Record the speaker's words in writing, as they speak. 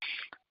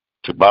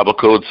to Bible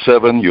Code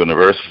 7,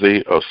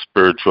 University of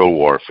Spiritual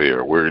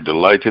Warfare. We're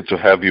delighted to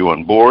have you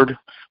on board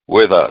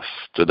with us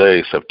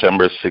today,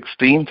 September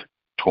 16th,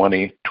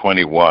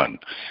 2021.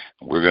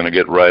 We're going to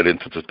get right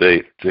into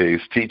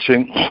today's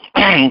teaching.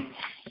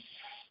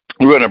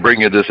 We're going to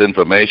bring you this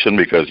information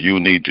because you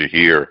need to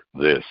hear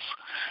this.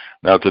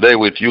 Now, today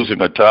we're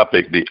using a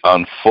topic, the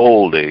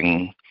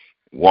unfolding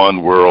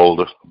one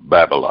world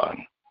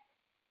Babylon.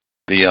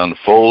 The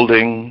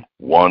unfolding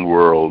one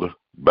world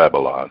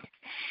Babylon.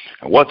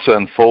 And what's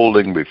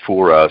unfolding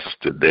before us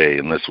today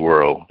in this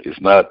world is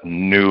not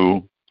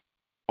new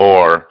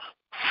or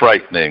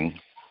frightening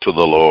to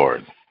the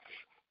Lord.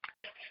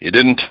 He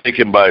didn't take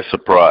him by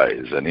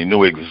surprise, and he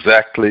knew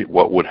exactly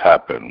what would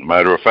happen.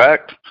 Matter of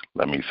fact,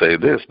 let me say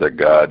this, that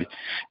God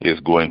is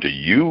going to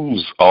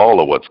use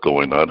all of what's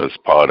going on as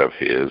part of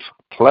his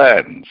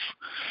plans.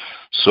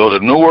 So the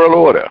New World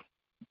Order,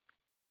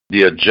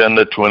 the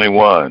Agenda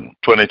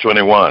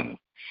 2021,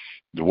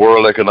 the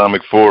World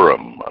Economic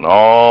Forum, and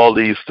all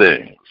these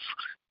things,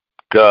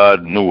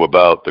 God knew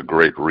about the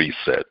Great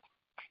Reset.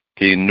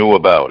 He knew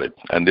about it,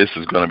 and this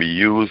is going to be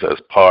used as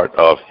part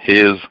of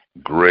his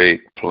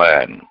great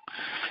plan.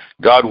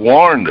 God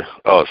warned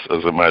us,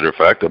 as a matter of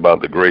fact, about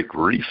the Great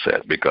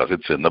Reset because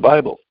it's in the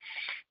Bible.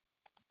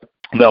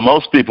 Now,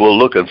 most people will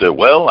look and say,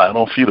 well, I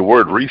don't see the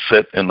word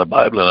reset in the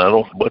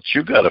Bible, but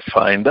you got to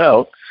find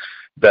out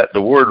that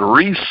the word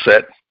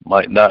reset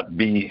might not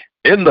be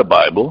in the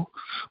Bible,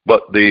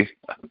 but the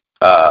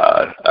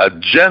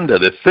agenda,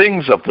 the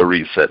things of the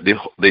reset,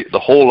 the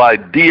whole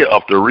idea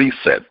of the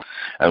reset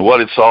and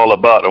what it's all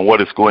about and what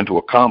it's going to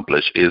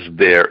accomplish is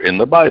there in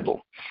the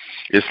Bible.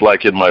 It's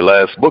like in my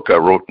last book I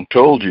wrote and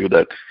told you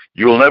that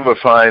you'll never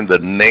find the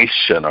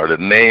nation or the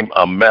name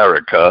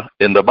America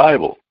in the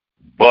Bible.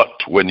 But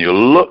when you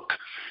look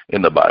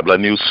in the Bible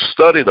and you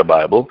study the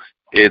Bible,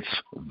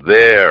 it's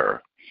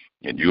there.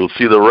 And you'll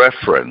see the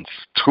reference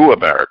to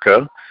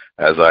America,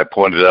 as I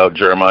pointed out,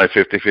 Jeremiah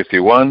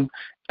 50:51,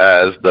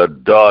 as the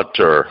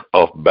daughter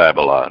of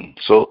Babylon.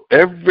 So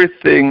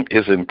everything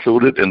is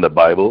included in the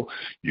Bible.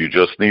 You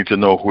just need to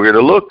know where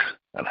to look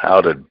and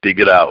how to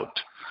dig it out,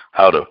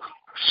 how to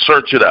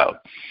search it out.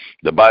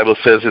 The Bible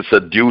says it's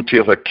a duty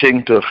of a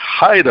king to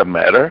hide a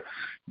matter,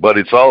 but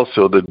it's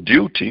also the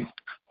duty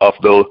of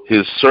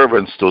his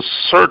servants to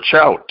search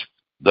out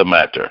the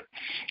matter.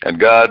 And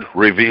God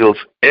reveals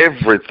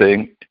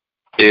everything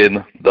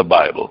in the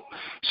Bible.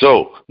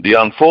 So, the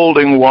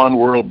unfolding one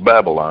world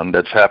Babylon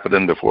that's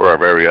happening before our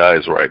very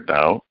eyes right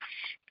now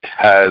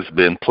has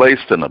been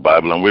placed in the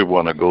Bible, and we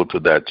want to go to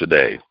that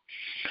today.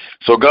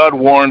 So God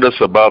warned us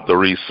about the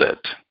reset.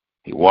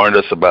 He warned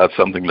us about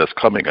something that's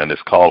coming, and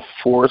it's called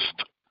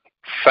forced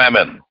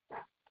famine,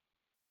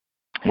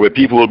 where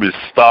people will be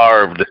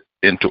starved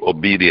into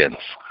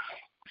obedience.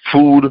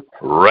 Food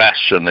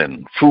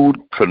rationing, food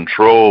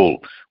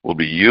control will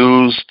be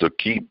used to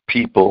keep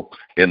people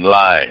in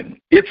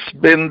line. It's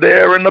been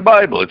there in the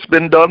Bible. It's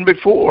been done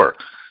before.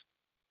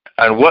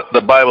 And what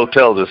the Bible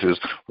tells us is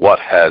what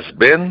has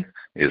been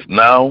is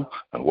now,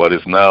 and what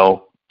is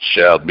now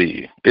shall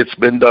be. It's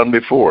been done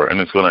before, and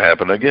it's going to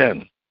happen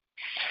again.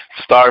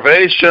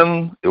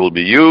 Starvation, it will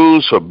be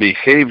used for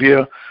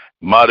behavior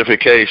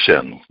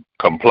modification,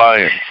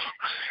 compliance.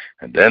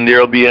 And then there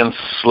will be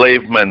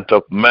enslavement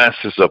of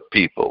masses of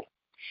people.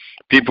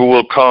 People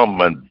will come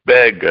and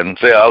beg and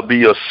say, I'll be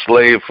your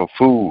slave for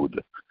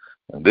food.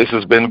 And this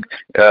has been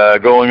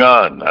going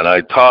on. And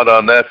I taught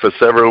on that for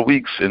several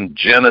weeks in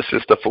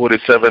Genesis, the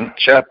 47th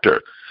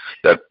chapter,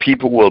 that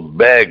people will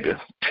beg,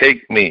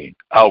 take me,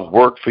 I'll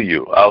work for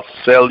you, I'll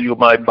sell you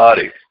my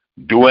body,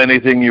 do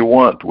anything you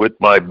want with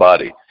my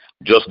body.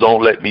 Just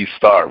don't let me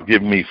starve,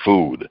 give me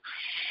food.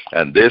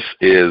 And this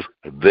is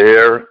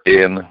there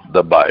in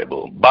the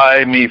Bible.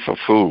 Buy me for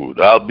food.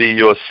 I'll be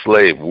your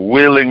slave.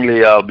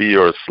 Willingly I'll be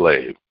your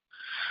slave.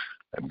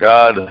 And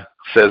God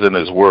says in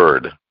his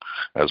word,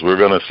 as we're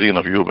going to see in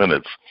a few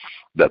minutes,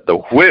 that the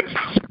whip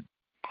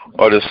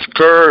or the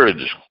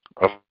scourge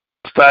of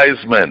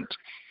chastisement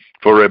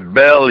for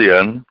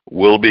rebellion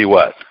will be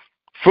what?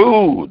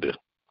 Food.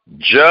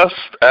 Just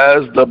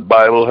as the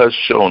Bible has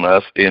shown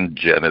us in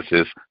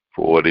Genesis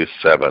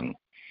 47.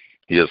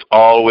 He has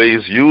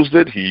always used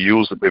it. He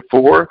used it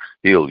before.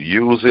 He'll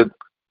use it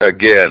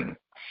again.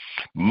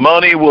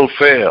 Money will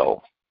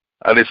fail.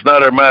 And it's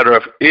not a matter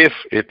of if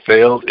it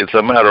fails. It's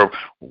a matter of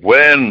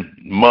when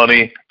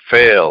money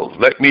fails.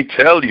 Let me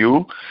tell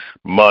you,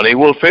 money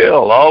will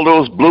fail. All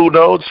those blue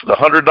notes, the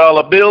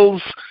 $100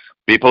 bills,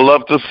 people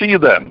love to see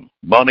them.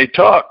 Money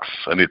talks,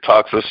 and it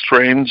talks a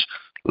strange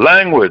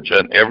language,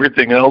 and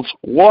everything else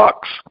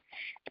walks.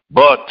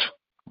 But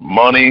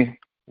money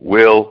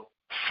will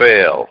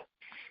fail.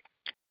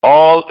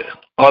 All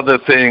other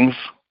things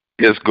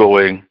is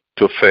going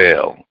to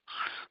fail.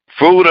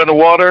 Food and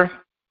water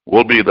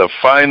will be the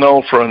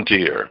final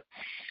frontier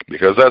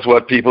because that's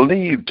what people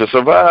need to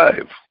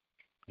survive.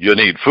 You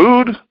need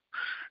food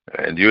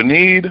and you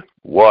need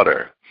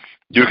water.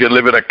 You can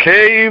live in a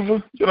cave.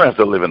 You don't have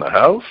to live in a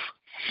house.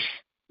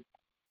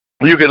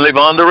 You can live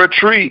under a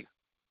tree.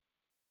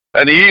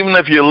 And even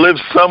if you live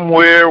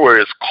somewhere where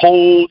it's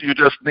cold, you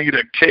just need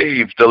a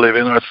cave to live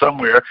in, or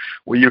somewhere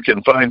where you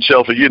can find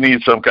shelter. You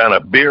need some kind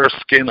of bear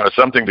skin or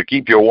something to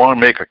keep you warm,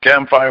 make a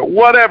campfire,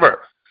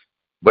 whatever.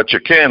 But you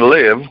can't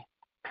live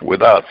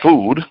without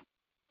food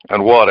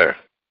and water.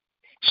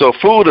 So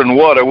food and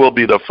water will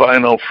be the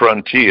final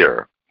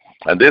frontier.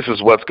 And this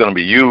is what's going to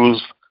be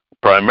used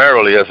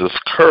primarily as a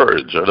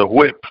scourge or the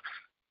whip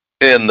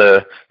in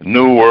the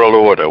New World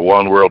Order,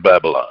 One World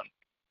Babylon.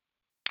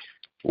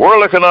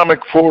 World Economic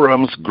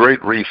Forum's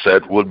Great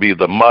Reset would be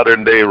the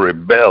modern-day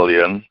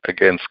rebellion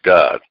against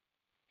God.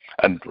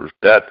 And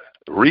that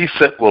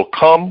reset will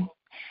come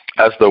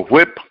as the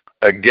whip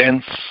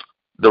against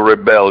the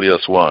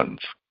rebellious ones.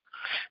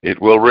 It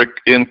will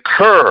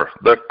incur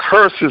the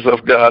curses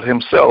of God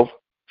himself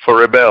for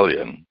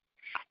rebellion,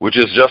 which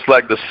is just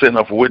like the sin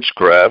of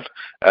witchcraft,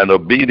 and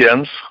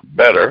obedience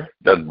better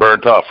than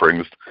burnt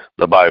offerings,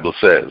 the Bible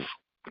says.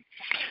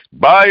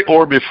 By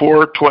or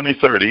before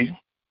 2030,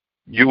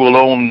 you will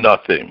own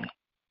nothing.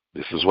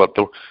 This is what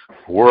the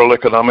World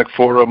Economic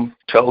Forum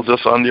tells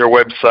us on their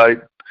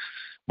website.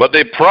 But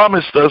they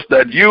promised us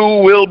that you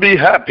will be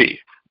happy.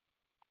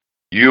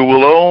 You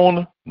will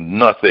own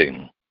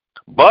nothing,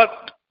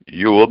 but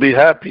you will be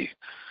happy.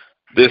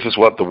 This is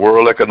what the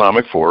World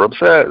Economic Forum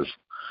says.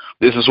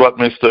 This is what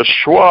Mr.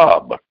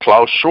 Schwab,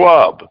 Klaus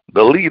Schwab,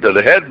 the leader,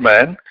 the head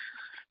man,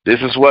 this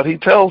is what he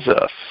tells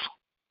us.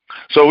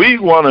 So we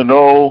want to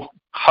know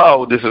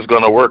how this is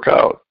going to work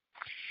out.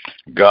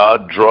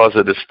 God draws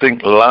a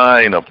distinct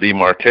line of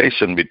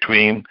demarcation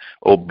between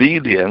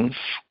obedience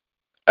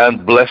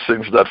and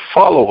blessings that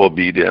follow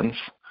obedience,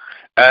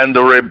 and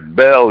the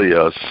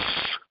rebellious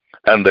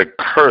and the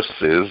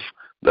curses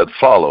that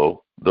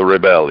follow the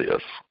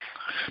rebellious.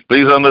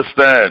 Please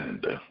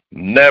understand,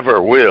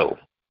 never will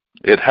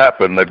it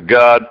happen that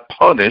God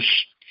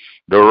punish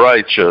the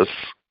righteous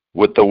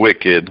with the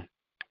wicked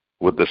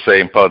with the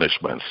same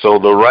punishment. So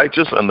the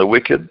righteous and the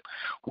wicked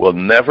will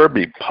never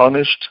be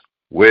punished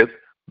with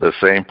the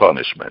same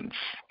punishments.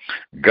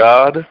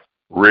 God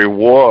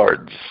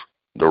rewards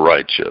the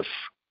righteous.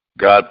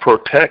 God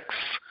protects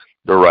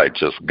the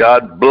righteous.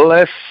 God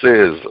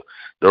blesses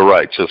the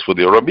righteous for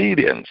their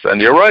obedience and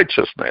their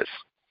righteousness.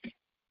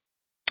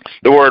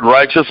 The word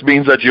righteous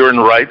means that you're in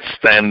right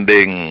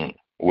standing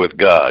with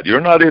God.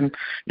 You're not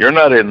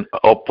in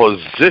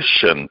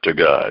opposition to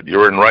God.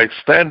 You're in right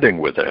standing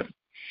with him.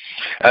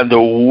 And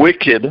the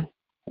wicked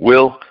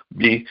will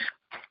be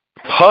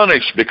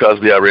punished because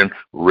they are in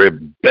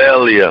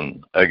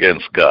rebellion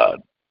against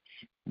God.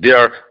 They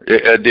are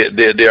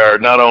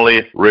not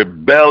only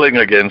rebelling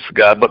against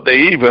God, but they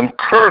even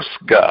curse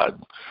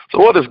God. So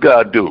what does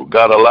God do?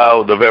 God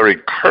allowed the very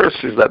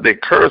curses that they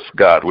curse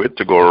God with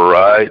to go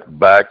right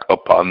back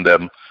upon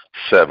them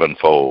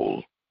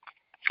sevenfold.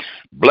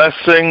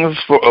 Blessings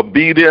for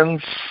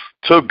obedience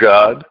to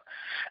God.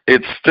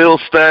 It still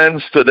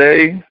stands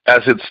today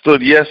as it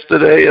stood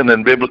yesterday and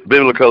in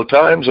biblical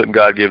times when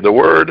God gave the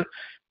word,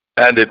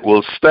 and it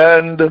will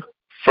stand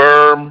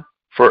firm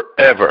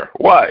forever.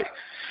 Why?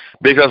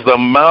 Because the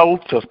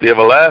mouth of the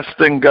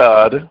everlasting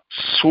God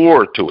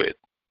swore to it.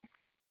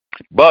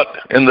 But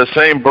in the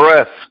same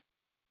breath,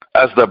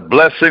 as the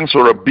blessings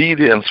for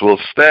obedience will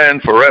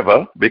stand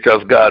forever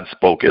because God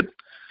spoke it,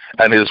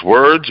 and his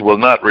words will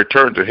not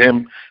return to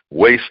him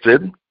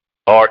wasted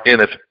or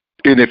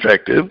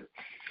ineffective,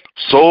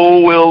 so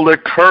will the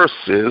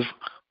curses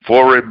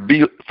for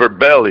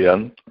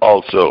rebellion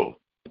also.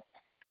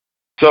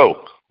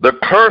 So the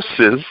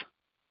curses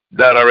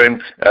that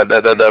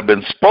have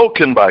been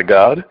spoken by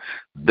God,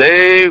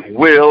 they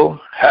will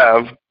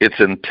have its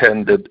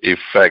intended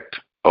effect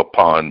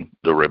upon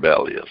the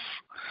rebellious.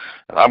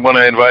 And I'm going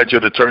to invite you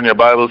to turn your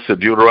Bibles to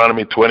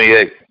Deuteronomy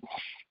 28.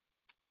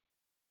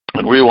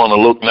 And we want to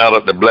look not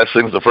at the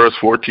blessings, the first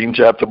 14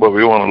 chapter, but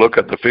we want to look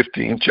at the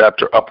 15th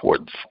chapter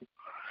upwards.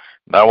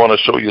 Now I want to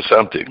show you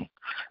something.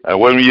 And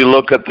when you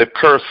look at the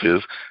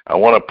curses, I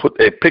want to put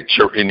a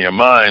picture in your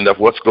mind of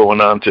what's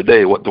going on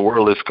today, what the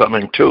world is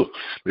coming to,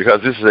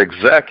 because this is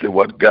exactly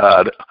what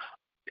God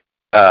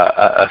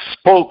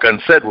spoke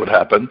and said would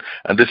happen,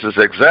 and this is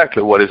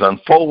exactly what is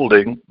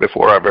unfolding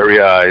before our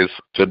very eyes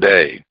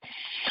today.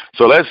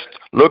 So let's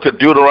look at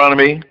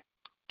Deuteronomy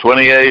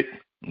 28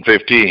 and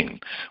 15.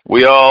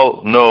 We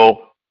all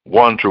know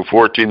 1 through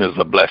 14 is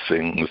the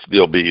blessings, the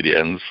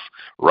obedience,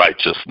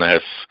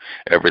 righteousness.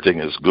 Everything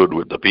is good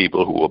with the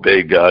people who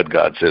obey God.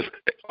 God says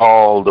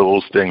all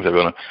those things are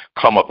going to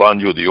come upon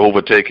you. The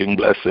overtaking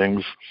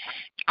blessings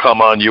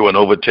come on you and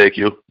overtake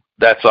you.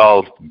 That's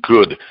all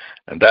good.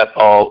 And that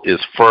all is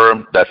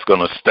firm. That's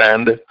going to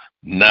stand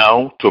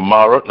now,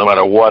 tomorrow, no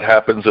matter what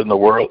happens in the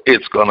world.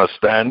 It's going to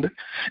stand.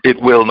 It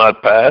will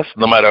not pass,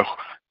 no matter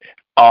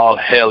all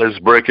hell is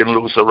breaking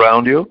loose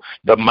around you.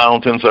 The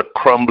mountains are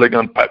crumbling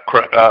and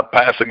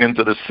passing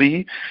into the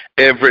sea.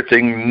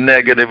 Everything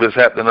negative is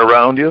happening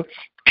around you.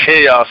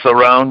 Chaos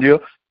around you.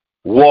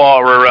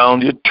 War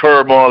around you.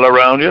 Turmoil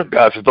around you.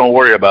 God says, don't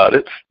worry about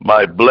it.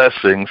 My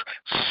blessings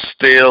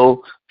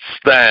still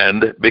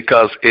stand,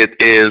 because it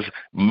is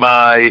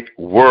my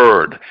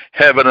word.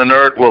 Heaven and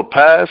earth will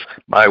pass,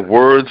 my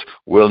words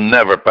will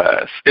never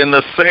pass. In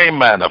the same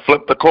manner,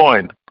 flip the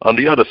coin on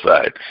the other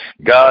side.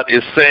 God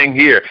is saying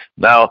here,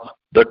 now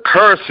the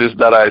curses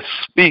that I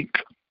speak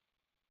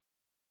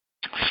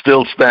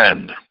still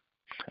stand.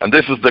 And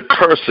this is the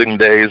cursing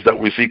days that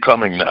we see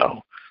coming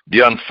now,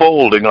 the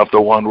unfolding of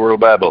the one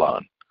world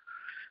Babylon.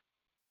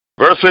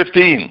 Verse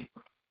 15,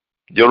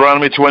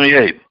 Deuteronomy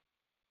 28.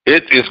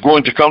 It is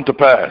going to come to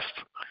pass,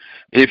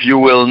 if you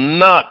will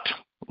not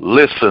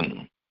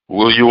listen,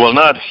 you will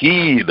not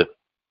heed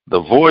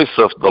the voice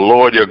of the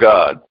Lord your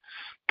God,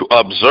 to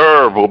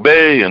observe,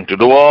 obey, and to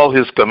do all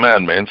his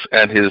commandments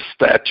and his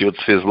statutes,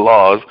 his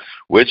laws,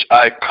 which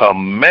I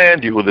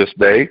command you this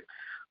day,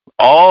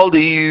 all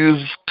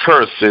these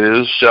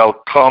curses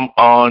shall come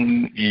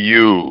on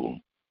you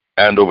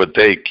and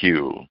overtake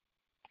you.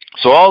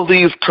 So all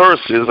these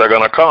curses are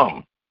going to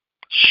come,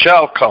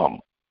 shall come.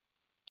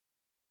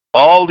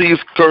 All these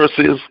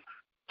curses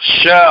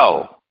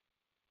shall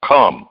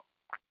come,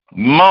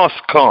 must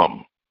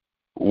come,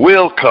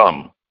 will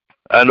come,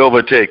 and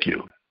overtake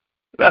you.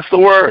 That's the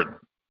word.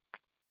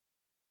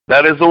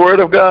 That is the word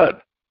of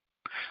God.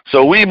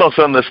 So we must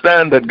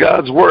understand that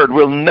God's word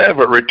will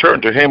never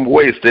return to him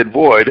wasted,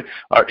 void,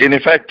 or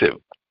ineffective.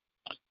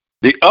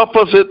 The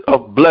opposite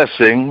of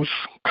blessings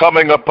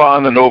coming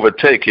upon and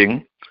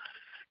overtaking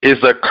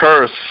is a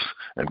curse.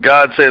 And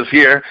God says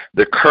here,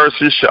 the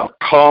curses shall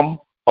come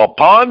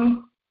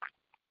upon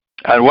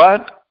and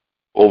what?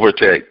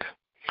 Overtake.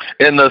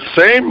 In the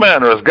same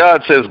manner as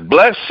God says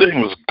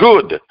blessings,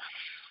 good,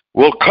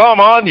 will come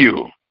on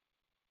you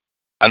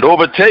and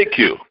overtake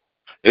you,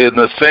 in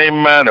the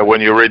same manner when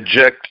you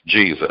reject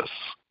Jesus,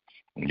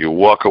 you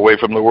walk away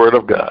from the word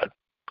of God.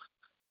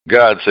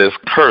 God says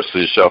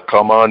curses shall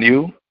come on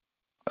you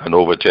and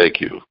overtake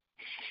you.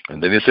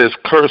 And then he says,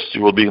 cursed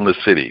you will be in the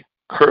city,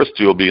 cursed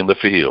you will be in the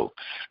field,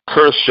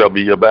 cursed shall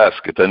be your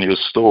basket and your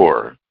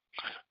store.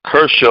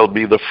 Cursed shall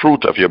be the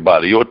fruit of your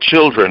body. Your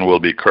children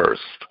will be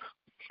cursed.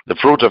 The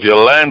fruit of your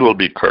land will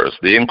be cursed.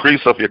 The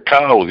increase of your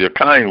cows, your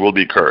kine will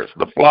be cursed.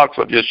 The flocks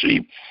of your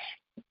sheep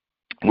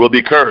will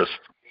be cursed.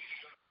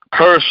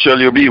 Cursed shall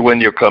you be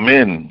when you come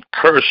in.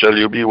 Cursed shall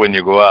you be when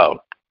you go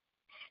out.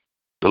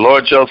 The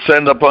Lord shall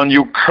send upon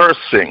you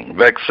cursing,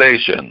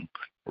 vexation,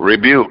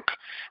 rebuke,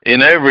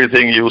 in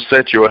everything you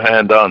set your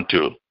hand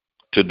unto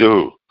to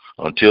do,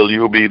 until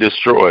you be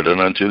destroyed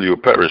and until you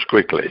perish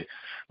quickly.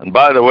 And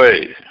by the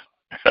way,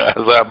 as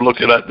I'm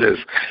looking at this,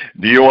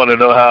 do you want to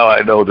know how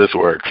I know this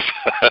works?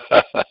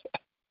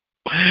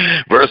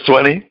 Verse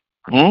 20.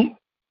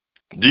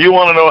 Do you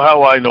want to know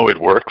how I know it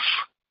works?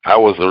 I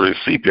was the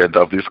recipient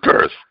of this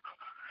curse.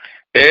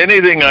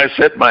 Anything I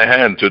set my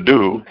hand to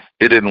do,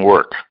 it didn't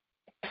work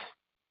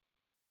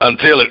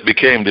until it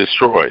became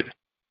destroyed.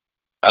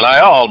 And I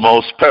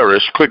almost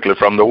perished quickly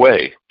from the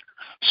way.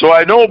 So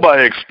I know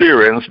by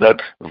experience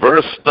that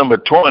verse number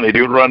 20,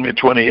 Deuteronomy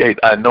 28,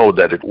 I know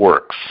that it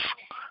works.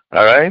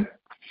 All right?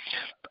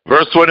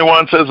 Verse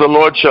 21 says, the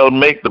Lord shall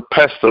make the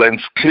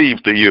pestilence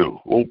cleave to you.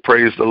 Oh,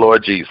 praise the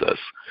Lord Jesus.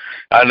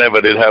 I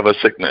never did have a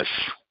sickness.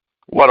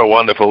 What a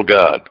wonderful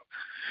God.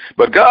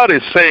 But God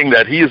is saying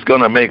that he's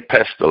going to make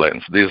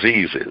pestilence,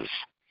 diseases.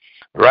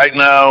 Right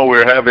now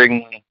we're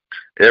having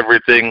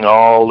everything,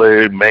 all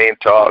the main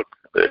talk,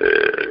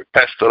 the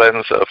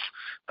pestilence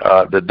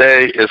of the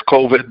day is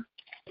COVID.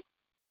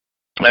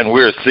 And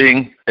we're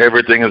seeing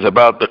everything is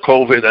about the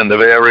COVID and the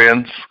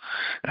variants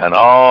and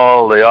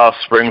all the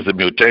offsprings, the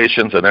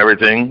mutations and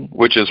everything,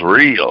 which is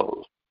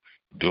real.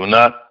 Do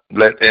not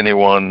let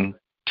anyone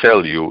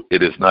tell you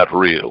it is not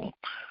real.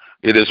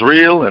 It is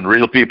real, and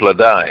real people are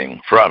dying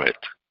from it.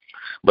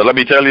 But let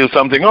me tell you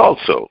something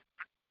also,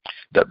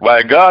 that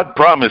why God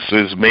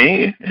promises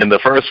me in the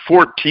first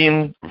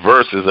 14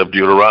 verses of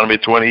Deuteronomy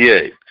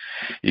 28,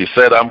 he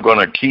said, I'm going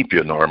to keep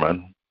you,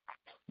 Norman.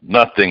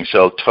 Nothing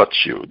shall touch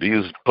you.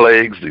 These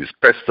plagues, these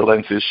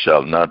pestilences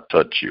shall not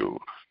touch you.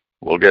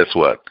 Well, guess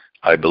what?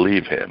 I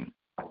believe him.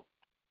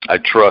 I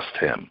trust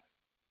him.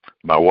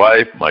 My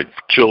wife, my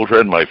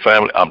children, my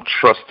family, I'm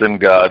trusting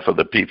God for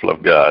the people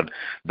of God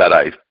that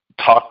I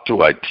talk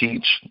to, I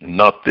teach.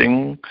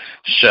 Nothing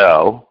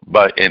shall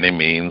by any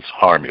means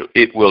harm you.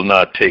 It will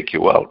not take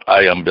you out.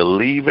 I am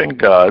believing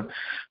God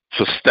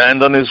to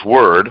stand on his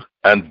word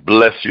and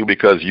bless you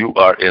because you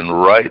are in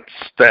right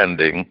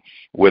standing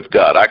with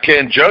God. I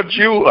can't judge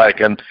you. I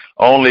can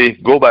only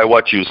go by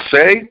what you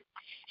say.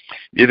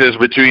 It is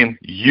between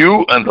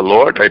you and the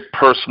Lord, a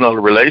personal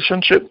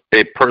relationship,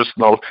 a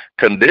personal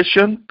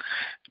condition.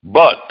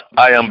 But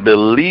I am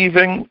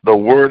believing the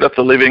word of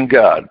the living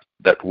God,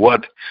 that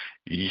what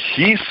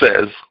he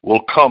says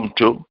will come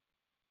to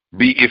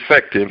be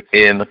effective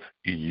in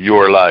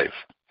your life.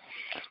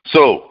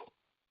 So,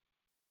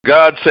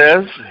 God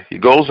says, he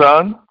goes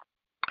on,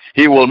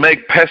 he will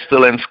make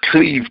pestilence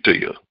cleave to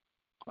you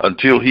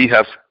until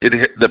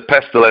the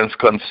pestilence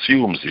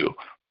consumes you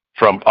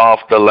from off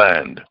the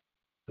land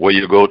where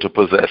you go to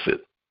possess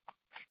it.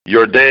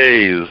 Your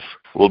days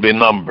will be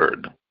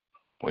numbered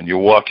when you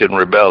walk in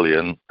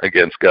rebellion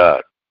against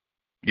God.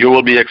 You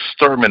will be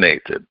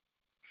exterminated.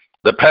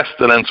 The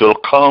pestilence will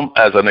come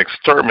as an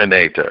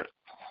exterminator.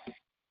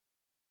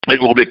 It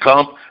will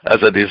become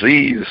as a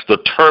disease to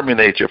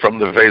terminate you from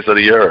the face of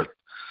the earth.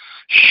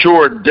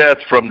 Sure death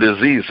from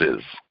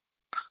diseases.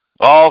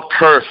 All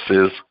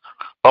curses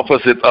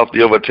opposite of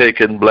the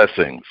overtaken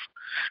blessings.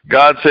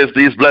 God says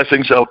these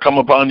blessings shall come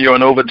upon you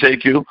and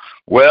overtake you.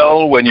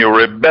 Well, when you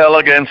rebel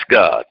against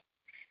God,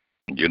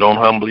 you don't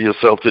humble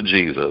yourself to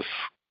Jesus,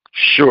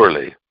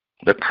 surely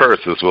the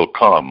curses will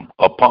come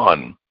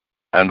upon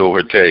and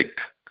overtake.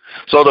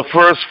 So the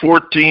first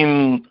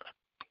 14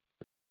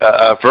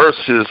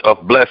 verses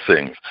of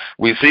blessings,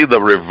 we see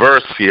the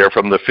reverse here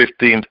from the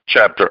 15th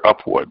chapter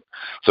upward.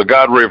 So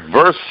God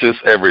reverses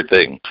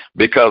everything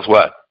because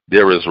what?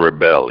 There is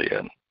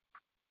rebellion.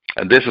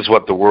 And this is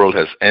what the world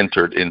has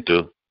entered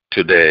into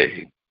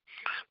today.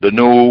 The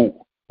new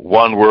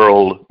one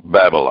world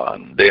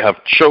Babylon. They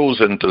have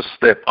chosen to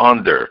step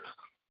under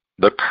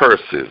the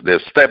curses. They've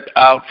stepped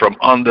out from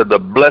under the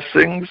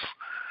blessings,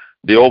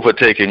 the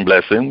overtaking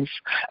blessings,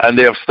 and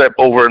they have stepped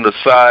over on the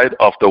side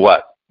of the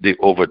what? The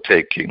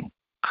overtaking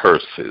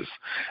curses.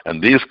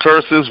 And these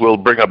curses will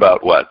bring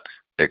about what?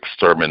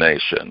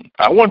 Extermination.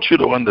 I want you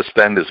to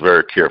understand this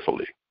very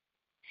carefully.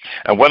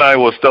 And when I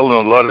was telling the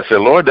Lord, I said,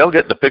 Lord, they'll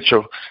get the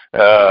picture,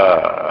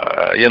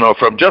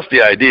 from just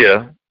the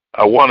idea,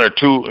 one or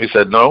two. He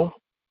said, no.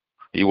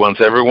 He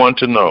wants everyone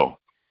to know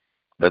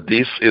that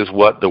this is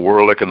what the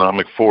World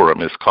Economic Forum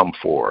has come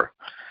for,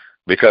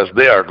 because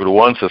they are the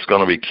ones that's going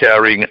to be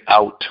carrying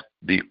out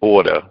the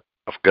order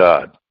of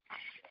God.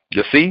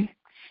 You see,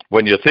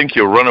 when you think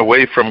you run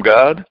away from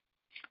God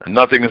and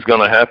nothing is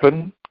going to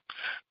happen,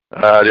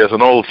 there's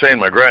an old saying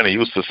my granny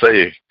used to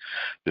say,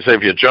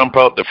 if you jump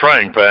out the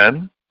frying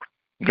pan,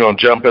 you're going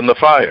to jump in the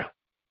fire.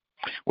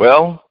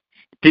 Well,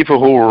 people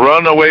who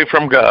run away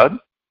from God,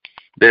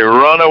 they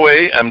run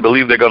away and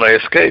believe they're going to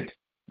escape.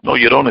 No,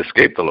 you don't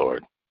escape the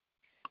Lord.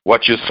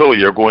 What you sow,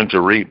 you're going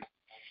to reap.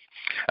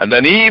 And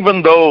then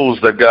even those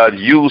that God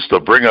used to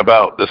bring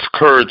about the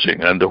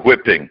scourging and the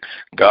whipping,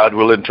 God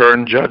will in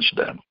turn judge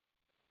them.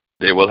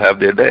 They will have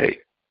their day.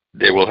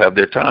 They will have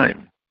their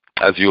time,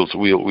 as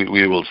we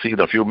will see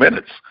in a few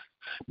minutes.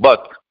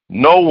 But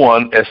no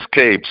one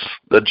escapes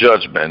the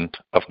judgment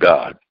of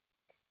God.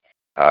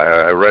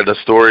 I read a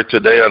story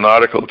today, an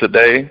article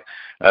today,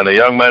 and a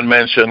young man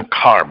mentioned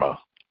karma.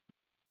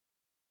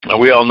 And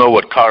we all know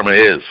what karma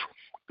is.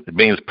 It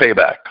means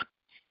payback.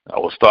 I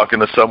was talking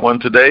to someone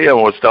today and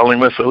was telling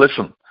them, so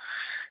listen,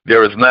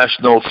 there is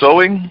national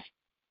sowing,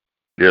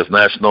 there's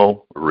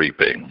national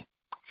reaping.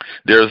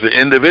 There's the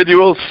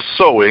individual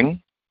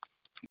sowing,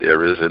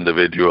 there is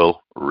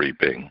individual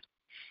reaping.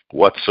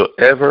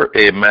 Whatsoever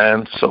a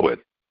man soweth,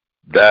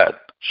 that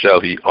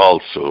shall he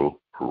also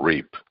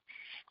reap.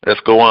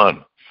 Let's go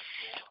on.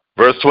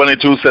 Verse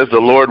 22 says, the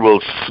Lord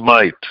will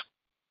smite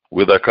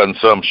with a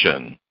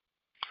consumption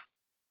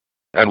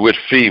and with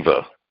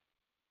fever,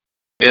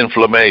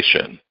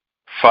 inflammation,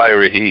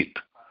 fiery heat,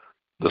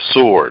 the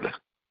sword,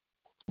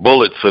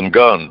 bullets and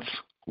guns,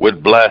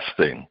 with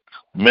blasting,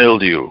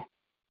 mildew,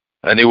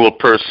 and he will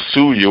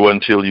pursue you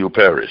until you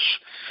perish.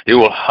 He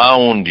will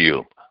hound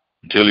you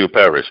until you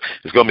perish.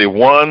 It's going to be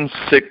one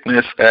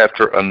sickness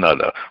after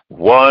another,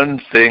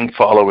 one thing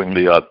following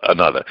the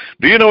another.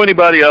 Do you know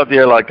anybody out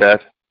there like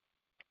that?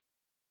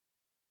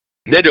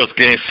 They just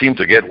can't seem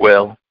to get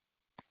well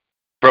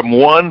from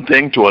one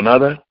thing to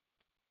another.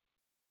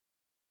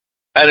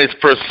 And it's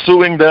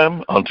pursuing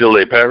them until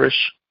they perish.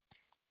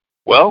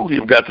 Well,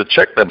 you've got to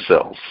check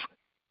themselves.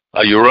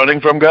 Are you running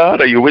from God?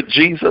 Are you with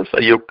Jesus?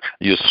 Are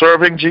you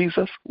serving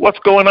Jesus? What's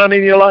going on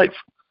in your life?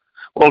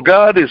 Well,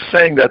 God is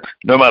saying that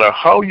no matter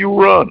how you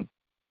run,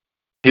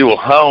 he will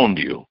hound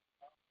you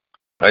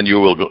and you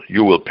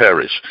will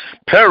perish.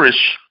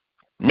 Perish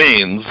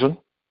means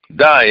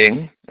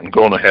dying and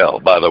going to hell,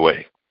 by the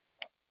way.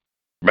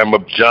 Remember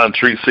John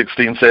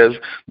 3:16 says,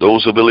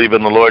 those who believe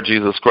in the Lord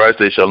Jesus Christ,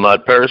 they shall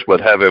not perish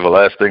but have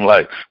everlasting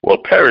life. Well,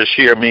 perish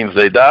here means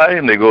they die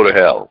and they go to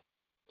hell.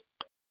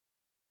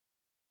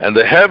 And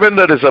the heaven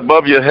that is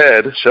above your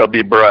head shall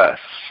be brass.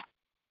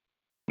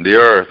 The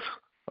earth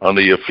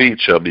under your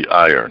feet shall be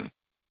iron.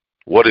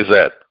 What is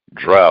that?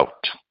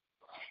 Drought.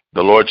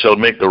 The Lord shall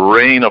make the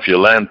rain of your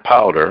land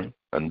powder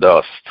and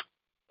dust.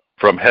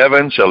 From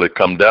heaven shall it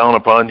come down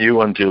upon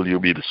you until you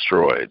be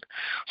destroyed.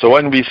 So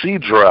when we see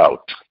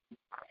drought,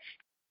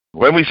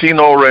 when we see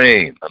no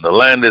rain and the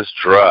land is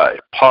dry,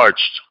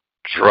 parched,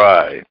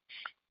 dry,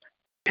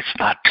 it's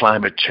not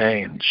climate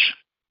change.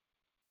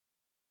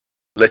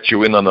 Let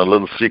you in on a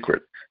little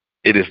secret.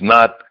 It is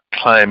not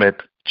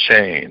climate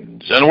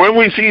change. And when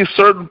we see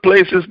certain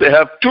places they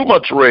have too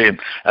much rain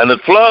and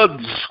it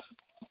floods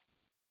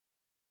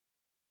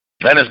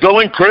and it's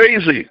going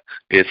crazy,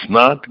 it's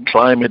not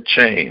climate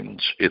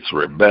change. It's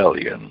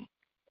rebellion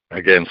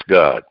against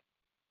God.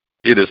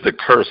 It is the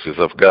curses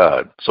of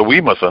God. So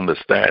we must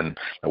understand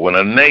that when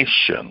a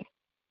nation,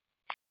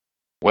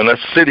 when a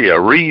city, a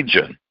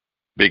region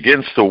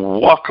begins to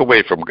walk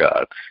away from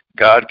God,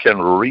 God can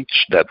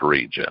reach that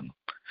region.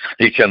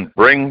 He can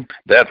bring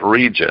that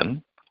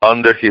region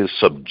under his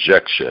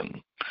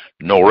subjection.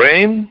 No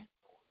rain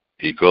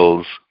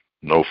equals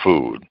no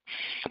food.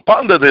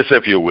 Ponder this,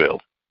 if you will.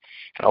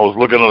 I was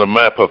looking at a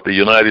map of the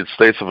United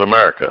States of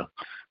America,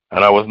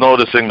 and I was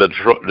noticing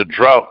the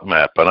drought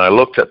map, and I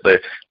looked at the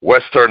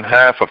western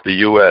half of the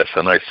U.S.,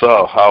 and I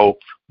saw how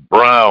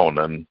brown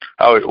and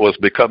how it was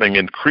becoming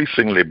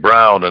increasingly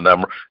brown, and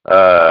I'm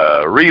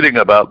reading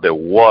about the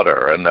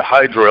water and the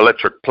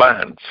hydroelectric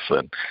plants,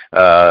 and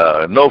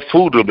no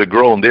food will be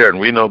grown there,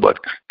 and we know that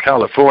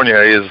California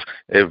is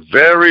a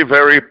very,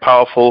 very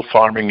powerful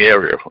farming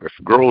area. It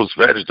grows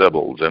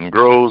vegetables and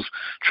grows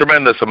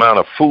tremendous amount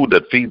of food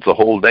that feeds the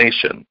whole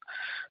nation,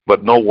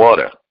 but no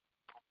water.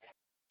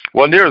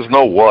 When there is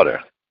no water,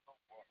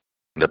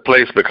 the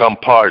place becomes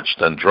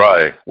parched and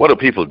dry. What do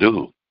people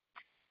do?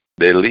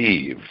 They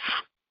leave.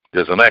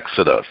 There's an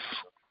exodus.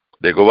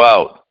 They go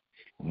out.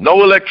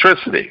 No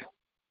electricity.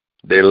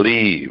 They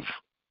leave.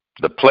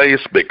 The place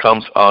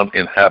becomes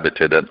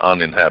uninhabited and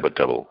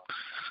uninhabitable.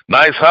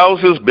 Nice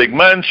houses, big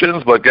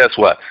mansions, but guess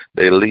what?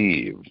 They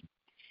leave.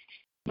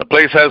 The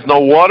place has no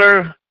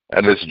water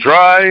and it's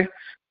dry.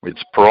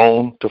 It's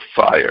prone to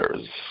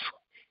fires.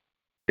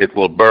 It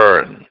will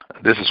burn.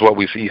 This is what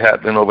we see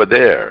happening over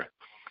there.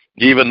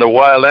 Even the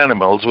wild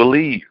animals will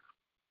leave.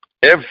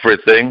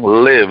 Everything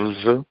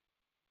lives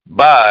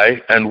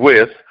by and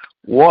with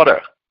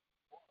water.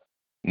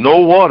 No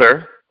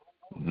water,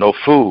 no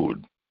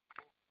food,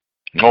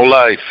 no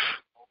life.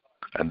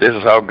 And this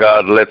is how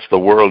God lets the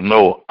world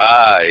know,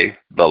 I,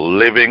 the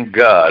living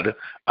God,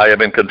 I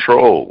am in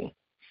control.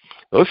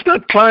 No, it's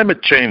not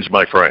climate change,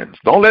 my friends.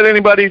 Don't let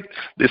anybody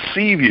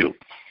deceive you.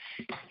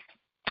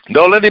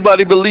 Don't let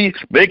anybody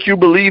make you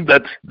believe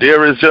that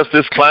there is just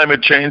this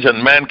climate change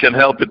and man can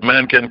help it,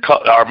 man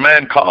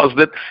caused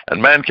it,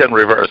 and man can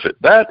reverse it.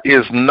 That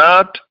is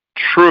not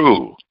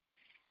true.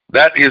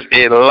 That is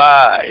a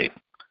lie.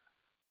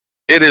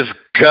 It is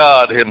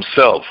God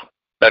himself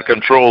that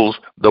controls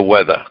the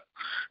weather.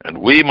 And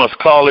we must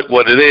call it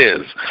what it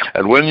is.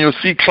 And when you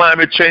see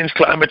climate change,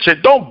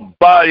 don't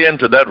buy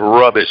into that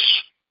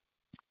rubbish.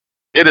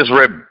 It is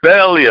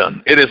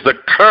rebellion. It is the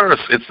curse.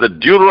 It's the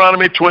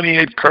Deuteronomy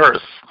 28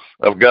 curse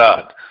of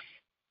God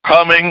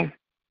coming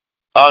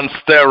on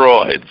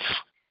steroids.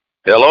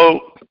 Hello?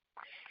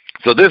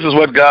 So this is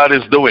what God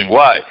is doing.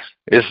 Why?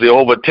 It's the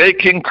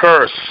overtaking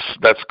curse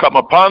that's come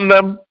upon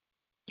them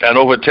and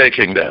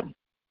overtaking them.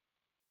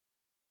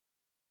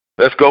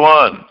 Let's go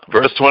on.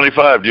 Verse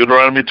 25,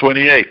 Deuteronomy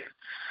 28.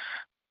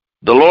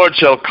 The Lord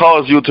shall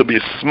cause you to be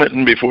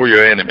smitten before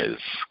your enemies.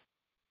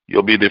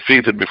 You'll be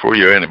defeated before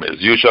your enemies.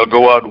 You shall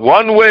go out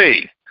one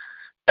way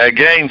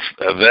against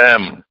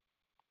them,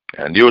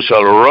 and you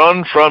shall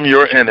run from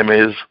your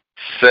enemies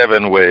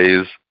 7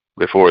 ways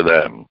before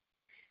them.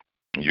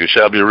 You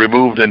shall be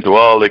removed into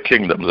all the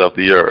kingdoms of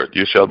the earth.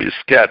 You shall be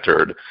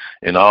scattered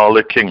in all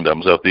the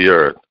kingdoms of the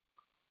earth.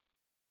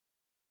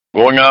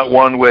 Going out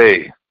one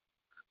way,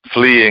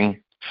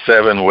 fleeing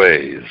 7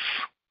 ways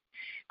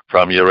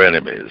from your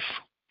enemies.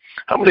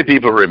 How many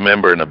people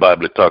remember in the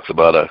Bible it talks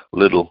about a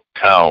little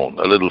town,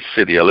 a little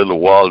city, a little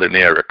walled-in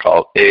area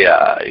called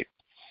Ai?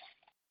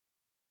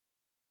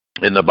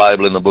 In the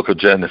Bible, in the book of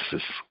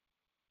Genesis.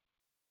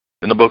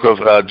 In the book of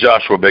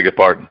Joshua, beg your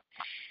pardon.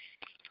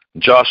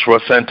 Joshua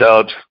sent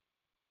out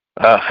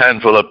a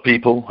handful of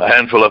people, a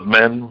handful of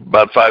men,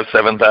 about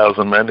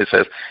 7,000 men. He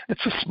says,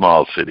 it's a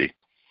small city.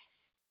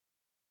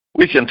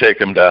 We can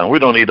take him down. We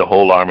don't need a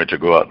whole army to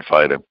go out and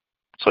fight him.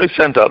 So he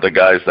sent out the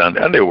guys down,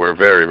 and they were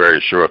very, very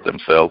sure of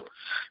themselves.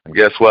 And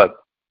guess what?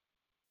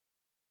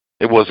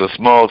 It was a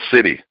small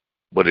city,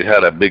 but it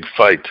had a big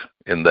fight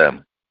in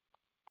them.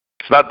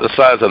 It's not the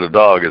size of the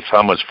dog, it's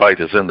how much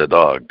fight is in the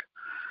dog.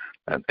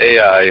 And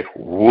Ai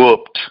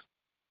whooped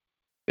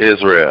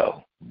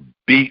Israel,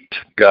 beat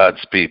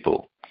God's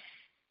people.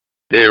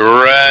 They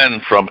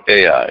ran from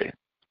Ai.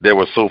 They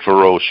were so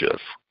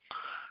ferocious.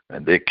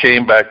 And they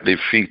came back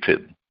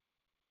defeated.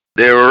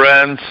 They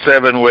ran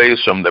 7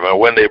 ways from them. And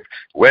when they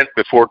went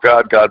before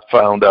God, God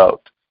found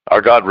out,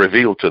 or God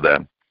revealed to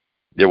them,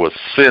 there was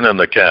sin in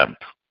the camp.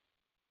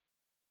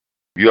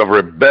 You have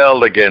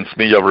rebelled against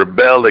me. You have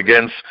rebelled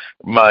against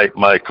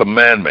my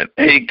commandment.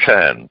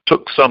 Achan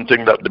took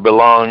something that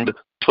belonged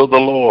to the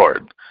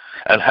Lord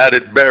and had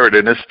it buried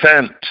in his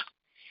tent.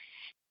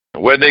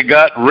 When they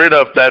got rid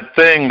of that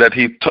thing that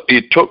he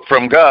took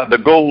from God, the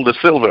gold, the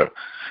silver,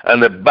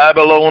 and the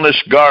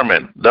Babylonish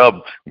garment,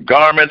 the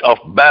garment of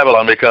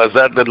Babylon, because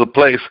that little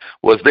place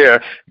was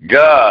there,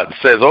 God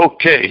says,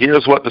 okay,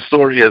 here's what the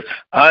story is.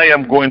 I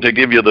am going to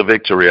give you the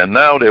victory. And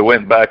now they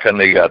went back and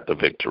they got the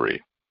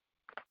victory.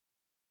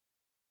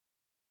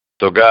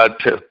 So God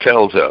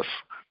tells us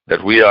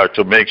that we are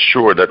to make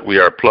sure that we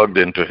are plugged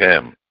into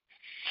him.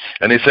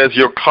 And he says,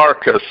 your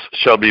carcass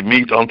shall be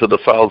meat unto the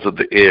fowls of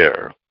the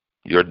air,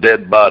 your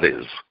dead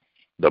bodies,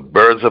 the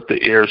birds of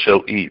the air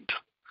shall eat.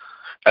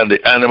 And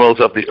the animals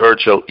of the earth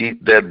shall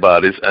eat dead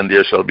bodies, and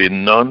there shall be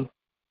none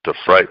to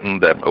frighten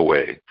them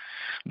away.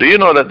 Do you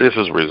know that this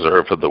is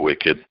reserved for the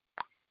wicked,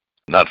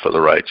 not for the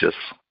righteous?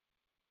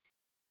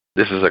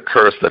 This is a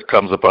curse that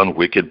comes upon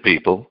wicked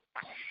people.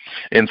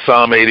 In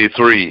Psalm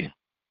 83,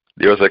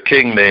 there was a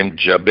king named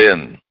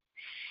Jabin,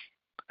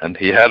 and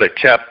he had a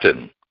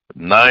captain,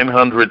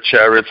 900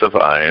 chariots of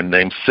iron,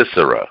 named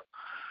Sisera,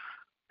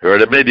 who are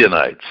the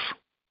Midianites.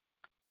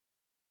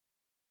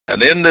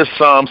 And in this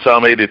Psalm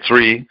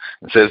 83,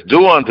 it says,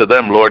 do unto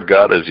them, Lord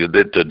God, as you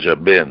did to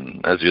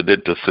Jabin, as you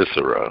did to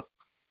Sisera.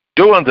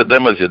 Do unto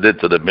them as you did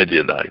to the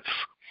Midianites.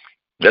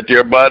 Let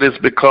your bodies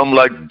become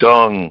like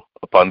dung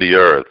upon the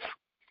earth,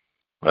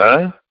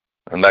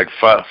 and like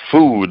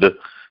food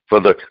for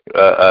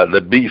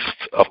the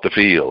beasts of the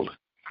field.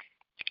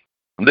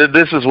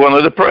 This is one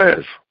of the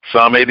prayers.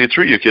 Psalm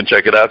 83, you can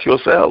check it out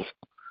yourself.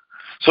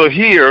 So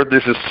here,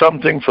 this is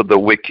something for the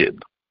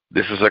wicked.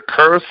 This is a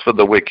curse for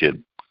the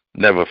wicked,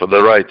 never for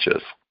the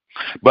righteous.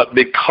 But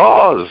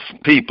because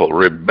people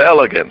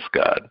rebel against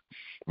God,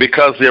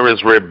 because there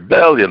is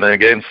rebellion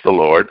against the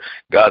Lord,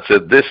 God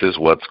said this is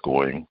what's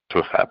going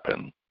to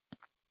happen.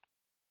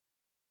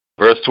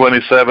 Verse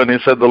 27, he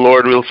said, the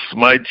Lord will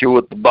smite you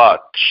with the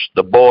botch,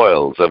 the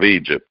boils of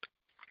Egypt,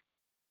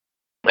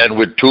 and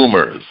with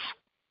tumors,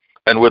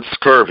 and with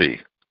scurvy,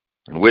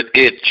 and with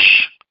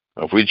itch,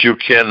 of which you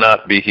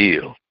cannot be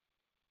healed.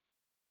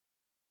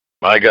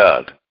 My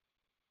God,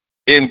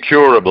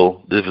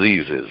 incurable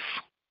diseases.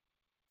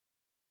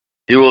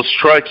 He will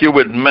strike you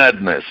with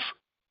madness,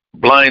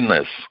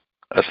 blindness,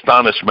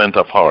 astonishment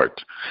of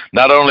heart.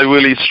 Not only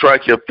will he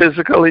strike you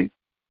physically,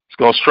 he's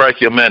going to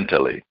strike you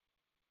mentally.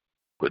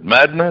 With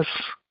madness,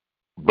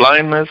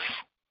 blindness,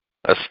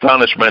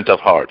 astonishment of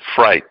heart,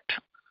 fright,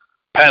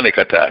 panic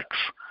attacks.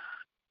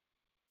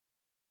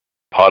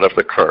 Part of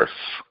the curse,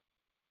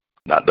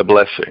 not the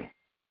blessing.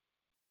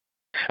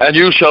 And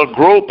you shall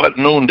grope at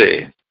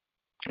noonday,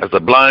 as the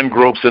blind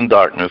gropes in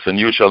darkness, and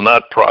you shall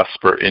not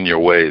prosper in your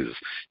ways.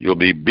 You'll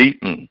be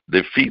beaten,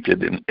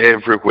 defeated in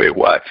every way.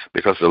 Why?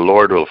 Because the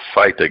Lord will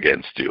fight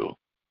against you.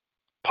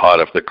 Part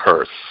of the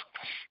curse.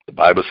 The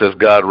Bible says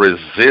God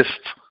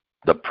resists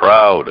the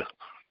proud,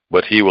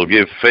 but he will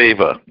give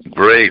favor,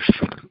 grace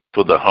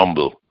to the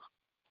humble.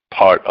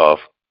 Part of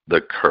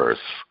the curse.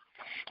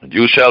 And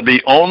you shall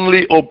be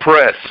only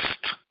oppressed,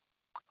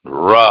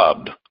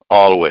 robbed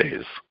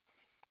always,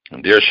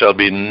 and there shall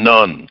be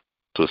none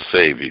to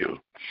save you.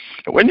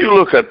 When you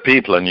look at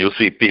people and you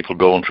see people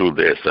going through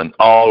this, and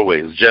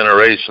always,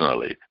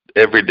 generationally,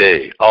 every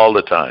day, all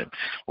the time,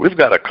 we've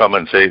got to come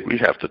and say, we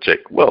have to check.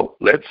 Well,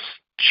 let's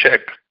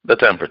check the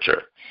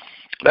temperature.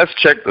 Let's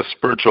check the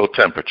spiritual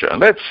temperature, and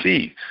let's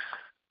see,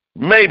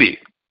 maybe,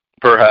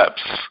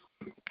 perhaps,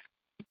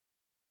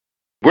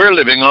 we're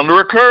living under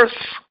a curse.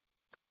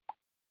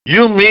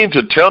 You mean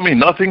to tell me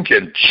nothing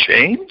can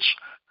change?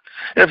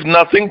 If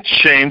nothing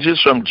changes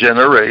from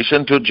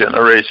generation to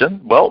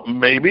generation, well,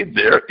 maybe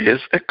there is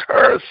a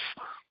curse.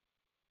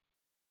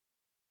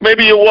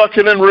 Maybe you're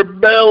walking in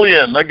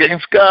rebellion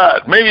against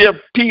God. Maybe a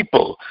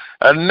people,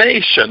 a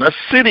nation, a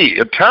city,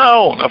 a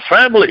town, a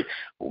family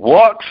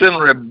walks in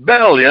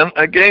rebellion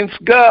against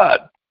God.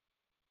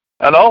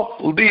 And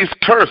all these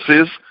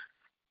curses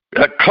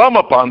come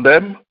upon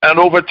them and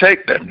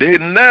overtake them. They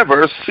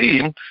never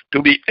seem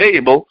to be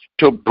able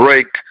to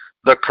break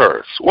the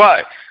curse.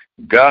 Why?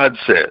 God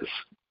says,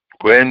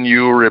 when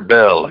you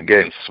rebel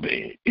against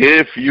me,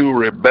 if you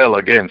rebel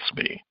against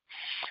me,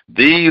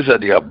 these are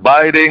the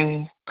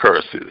abiding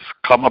curses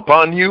come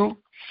upon you,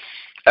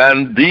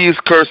 and these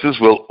curses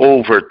will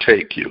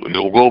overtake you. It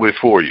will go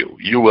before you.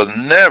 You will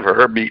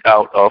never be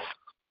out of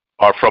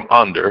or from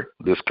under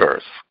this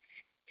curse.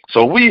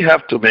 So we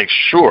have to make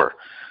sure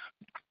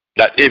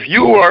that if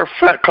you are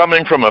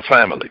coming from a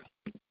family,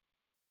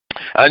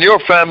 and your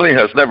family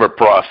has never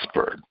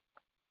prospered,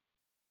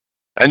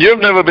 and you've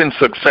never been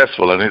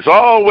successful, and it's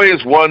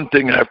always one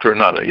thing after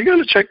another, you got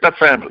to check that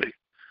family.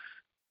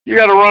 You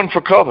got to run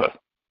for cover.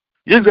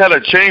 You've got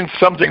to change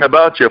something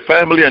about your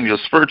family and your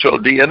spiritual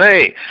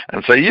DNA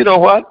and say, you know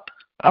what?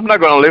 I'm not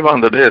going to live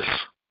under this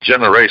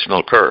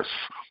generational curse.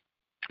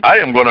 I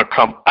am going to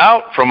come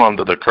out from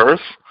under the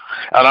curse,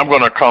 and I'm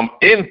going to come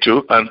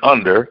into and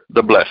under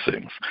the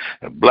blessings.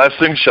 The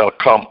blessings shall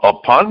come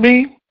upon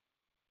me,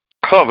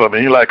 cover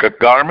me like a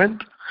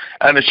garment,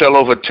 and it shall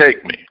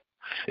overtake me.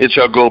 It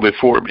shall go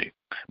before me.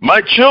 My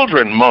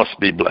children must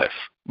be blessed.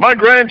 My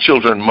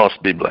grandchildren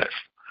must be blessed.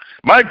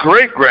 My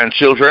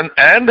great-grandchildren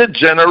and the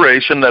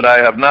generation that I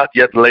have not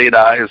yet laid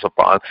eyes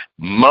upon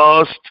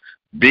must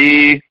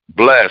be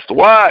blessed.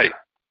 Why?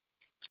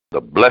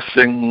 The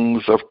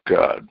blessings of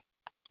God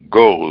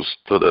goes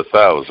to the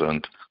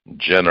 1,000th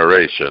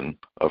generation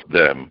of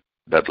them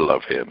that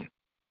love him.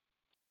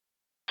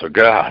 So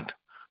God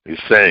is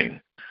saying,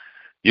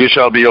 you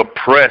shall be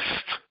oppressed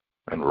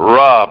and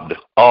robbed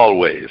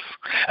always,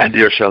 and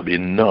there shall be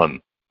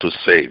none to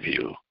save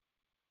you.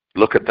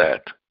 Look at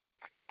that.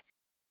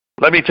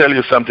 Let me tell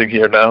you something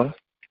here now.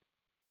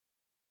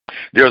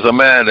 There's a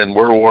man in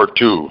World War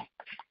II,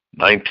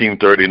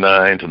 1939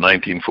 to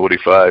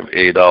 1945,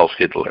 Adolf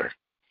Hitler,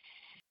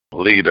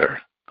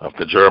 leader of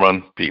the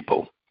German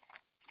people,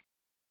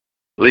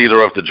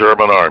 leader of the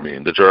German army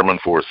and the German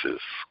forces.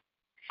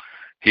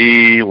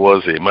 He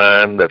was a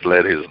man that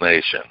led his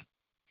nation.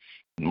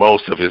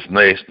 most of his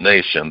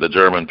nation, the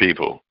German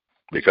people,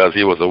 because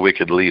he was a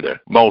wicked leader.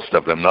 Most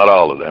of them, not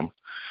all of them.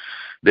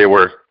 They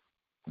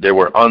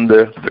were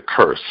under the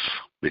curse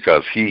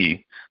because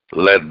he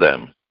led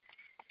them.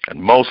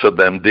 And most of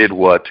them did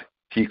what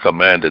he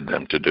commanded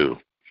them to do.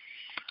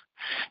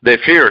 They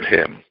feared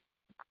him.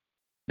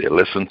 They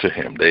listened to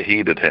him. They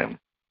heeded him.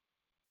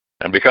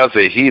 And because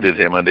they heeded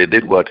him and they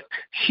did what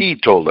he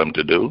told them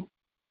to do,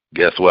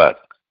 guess what?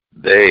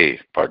 They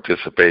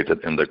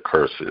participated in the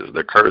curses.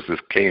 The curses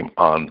came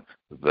on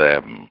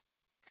them.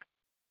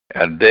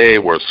 And they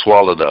were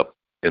swallowed up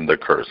in the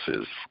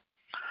curses.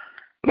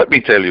 Let me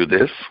tell you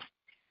this.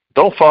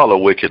 Don't follow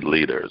wicked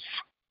leaders.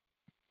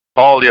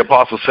 Paul the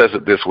Apostle says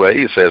it this way.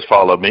 He says,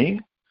 follow me,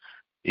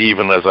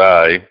 even as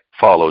I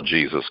follow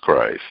Jesus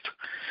Christ.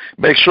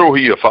 Make sure who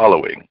you're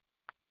following.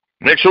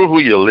 Make sure who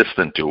you're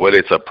listening to, whether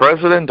it's a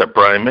president, a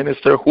prime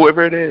minister,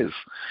 whoever it is.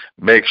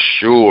 Make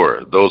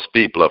sure those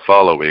people are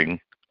following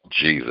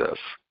Jesus.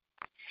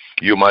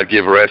 You might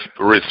give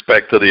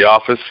respect to the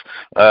office,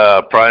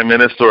 prime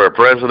minister or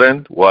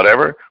president,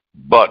 whatever,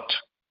 but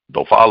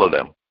don't follow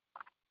them.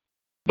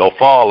 Don't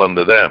fall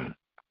under them.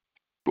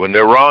 When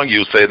they're wrong,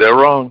 you say they're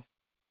wrong.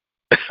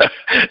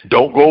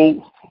 Don't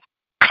go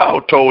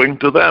kowtowing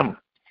to them.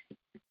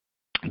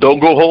 Don't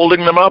go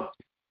holding them up.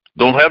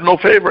 Don't have no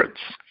favorites.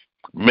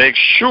 Make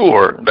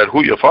sure that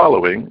who you're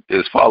following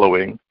is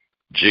following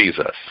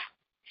Jesus.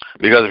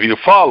 Because if you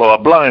follow a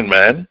blind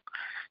man,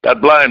 that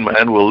blind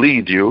man will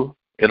lead you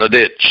in a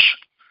ditch.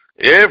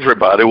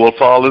 Everybody will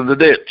fall in the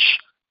ditch.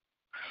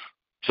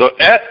 So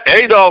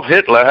Adolf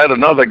Hitler had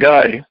another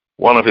guy,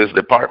 one of his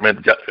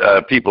department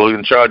people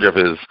in charge of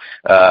his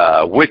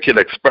wicked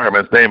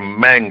experiments, named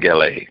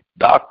Mengele,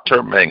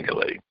 Dr.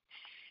 Mengele.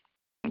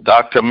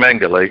 Dr.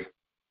 Mengele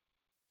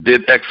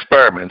did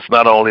experiments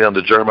not only on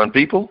the German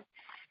people,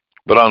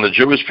 but on the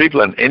Jewish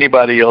people and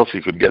anybody else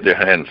he could get their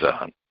hands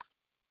on.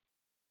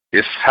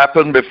 It's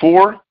happened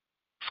before,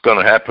 it's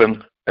going to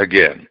happen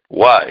again.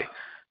 Why?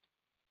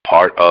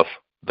 Part of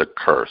the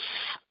curse.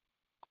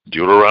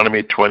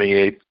 Deuteronomy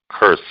 28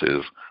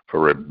 curses for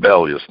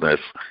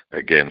rebelliousness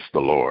against the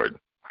Lord.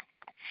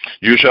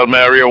 You shall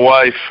marry a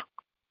wife,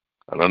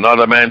 and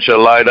another man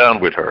shall lie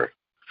down with her.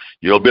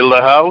 You'll build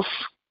a house,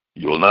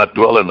 you will not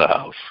dwell in the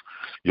house.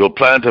 You'll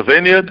plant a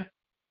vineyard,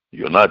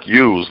 you'll not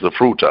use the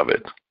fruit of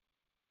it.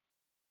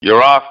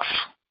 Your ox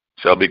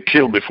shall be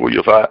killed before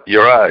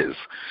your eyes.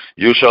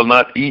 You shall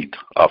not eat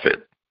of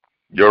it.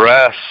 Your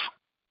ass,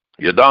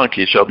 your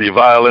donkey shall be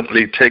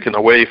violently taken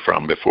away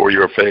from before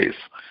your face,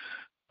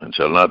 and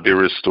shall not be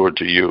restored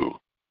to you.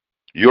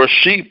 Your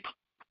sheep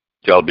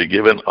shall be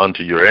given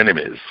unto your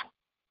enemies,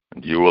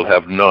 and you will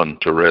have none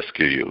to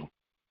rescue you.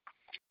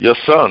 Your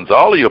sons,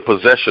 all of your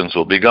possessions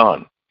will be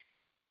gone.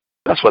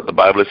 That's what the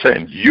Bible is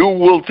saying. You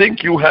will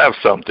think you have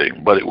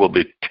something, but it will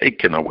be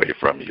taken away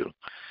from you.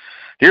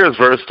 Here's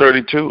verse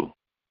 32.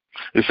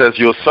 It says,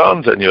 your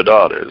sons and your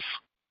daughters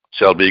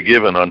shall be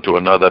given unto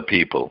another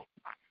people,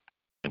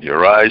 and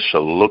your eyes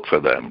shall look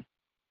for them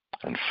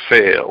and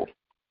fail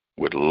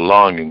with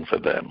longing for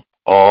them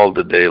all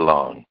the day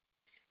long.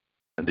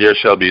 And there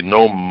shall be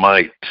no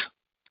might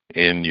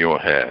in your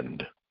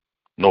hand,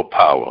 no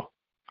power.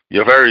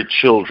 Your very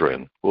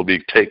children will be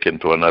taken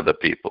to another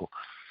people.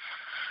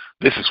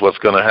 This is what's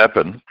going to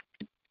happen.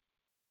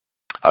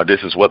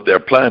 This is what their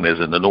plan is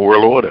in the New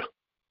World Order.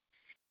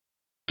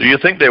 Do you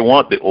think they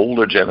want the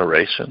older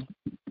generation?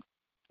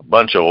 A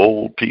bunch of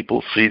old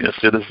people, senior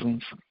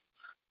citizens?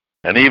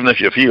 And even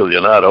if you feel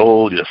you're not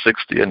old, you're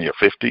 60 and you're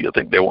 50, you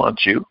think they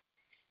want you?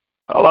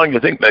 How long do you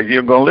think that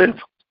you're going to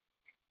live?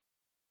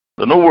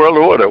 The New World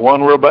Order,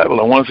 One World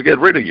Babylon, wants to get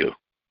rid of you.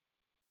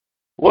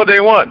 What do they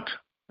want?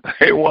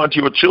 They want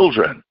your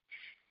children.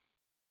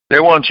 They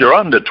want your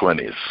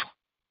under-20s.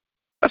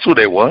 That's what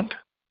they want.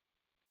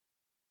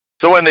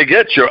 So when they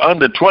get your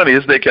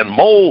under-20s, they can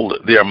mold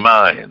their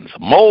minds,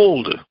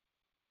 mold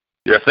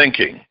their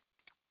thinking.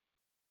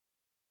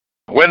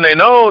 When they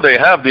know they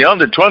have the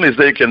under-20s,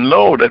 they can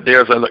know that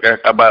there's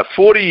about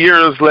 40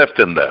 years left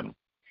in them.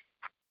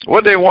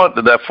 What they want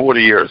is that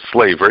 40 years,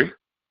 slavery.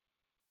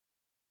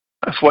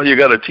 That's why you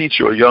got to teach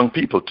your young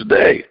people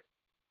today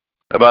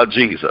about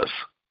Jesus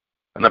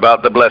and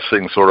about the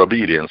blessings for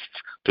obedience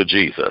to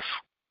Jesus.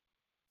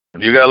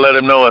 And you got to let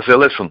them know, I say,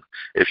 listen,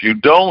 if you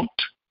don't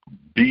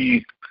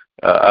be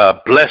a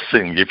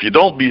blessing, if you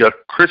don't be a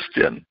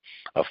Christian,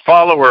 a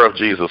follower of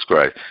Jesus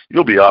Christ,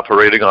 you'll be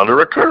operating under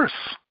a curse.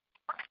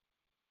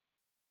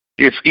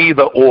 It's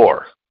either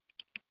or,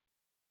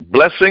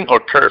 blessing or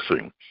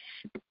cursing.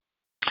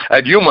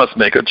 And you must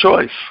make a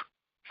choice.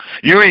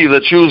 You either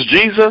choose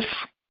Jesus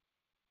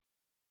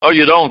or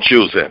you don't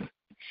choose him.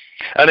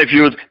 And if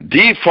you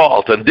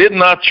default and did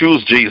not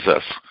choose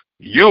Jesus,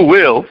 you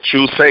will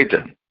choose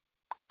Satan.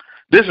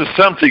 This is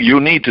something you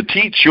need to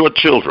teach your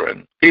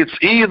children. It's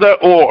either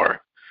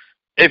or.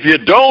 If you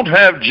don't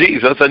have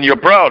Jesus and you're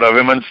proud of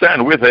him and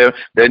stand with him,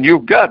 then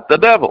you've got the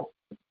devil.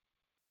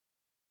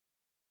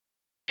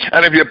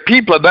 And if your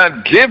people are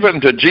not given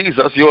to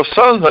Jesus, your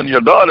sons and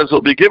your daughters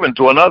will be given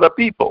to another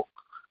people.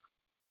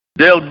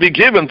 They'll be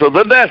given to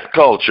the death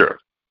culture.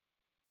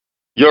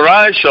 Your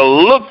eyes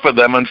shall look for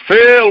them and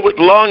fail with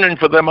longing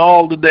for them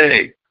all the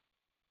day.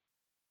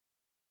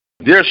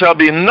 There shall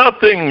be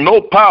nothing,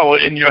 no power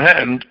in your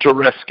hand to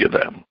rescue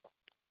them.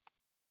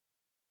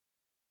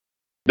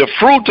 The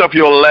fruit of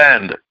your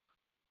land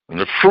and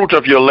the fruit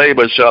of your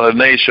labor shall a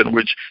nation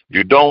which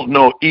you don't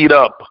know eat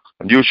up,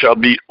 and you shall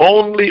be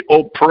only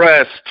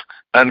oppressed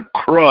and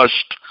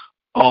crushed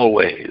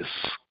always.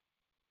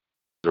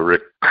 The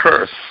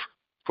curse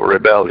for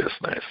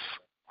rebelliousness.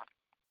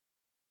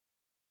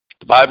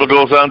 The Bible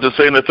goes on to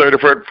say in the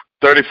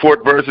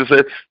 34th verse, it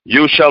says,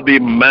 you shall be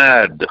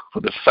mad for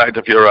the sight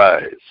of your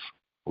eyes,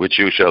 which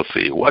you shall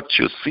see. What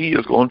you see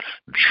is going to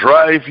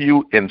drive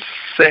you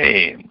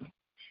insane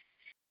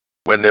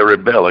when they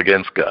rebel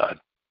against God.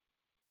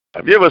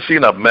 Have you ever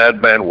seen a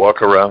madman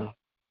walk around?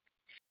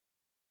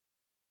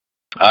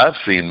 I've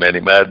seen many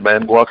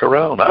madmen walk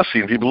around. I've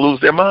seen people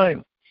lose their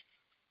mind.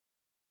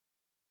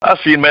 I've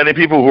seen many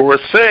people who were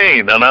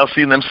sane, and I've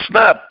seen them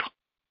snap.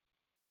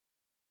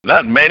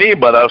 Not many,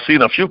 but I've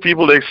seen a few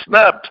people, they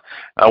snapped.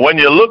 And when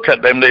you look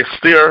at them, they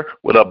stare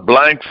with a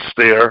blank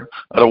stare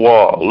at a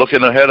wall,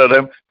 looking ahead of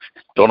them,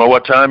 don't know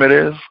what time it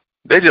is.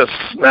 They just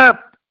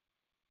snap.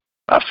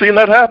 I've seen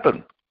that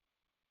happen.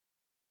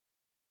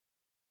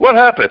 What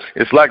happened?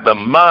 It's like the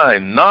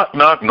mind, knock,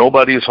 knock,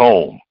 nobody's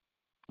home.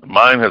 The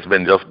mind has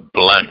been just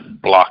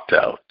blocked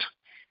out.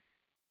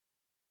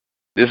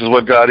 This is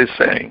what God is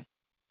saying.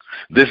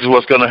 This is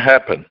what's going to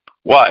happen.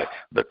 Why?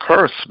 The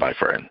curse, my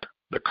friend.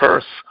 The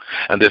curse.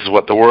 And this is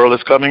what the world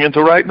is coming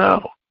into right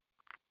now.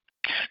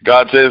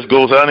 God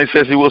goes on, he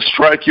says he will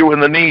strike you in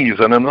the knees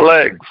and in the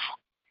legs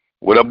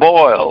with a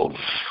boils,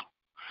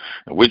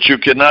 which you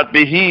cannot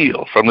be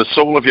healed from the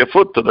sole of your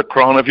foot to the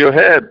crown of your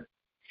head.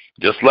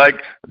 Just like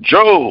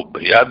Job,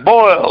 he had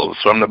boils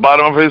from the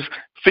bottom of his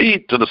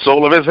feet to the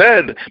sole of his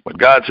head. But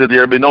God said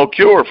there'll be no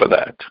cure for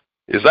that.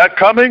 Is that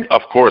coming?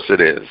 Of course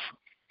it is.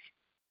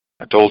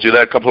 I told you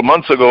that a couple of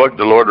months ago.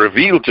 The Lord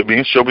revealed to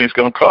me, showed me it's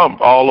going to come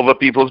all over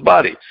people's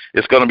body.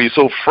 It's going to be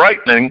so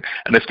frightening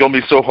and it's going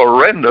to be so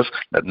horrendous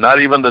that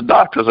not even the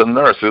doctors and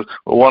nurses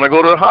will want to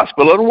go to the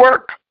hospital and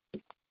work.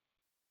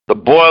 The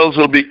boils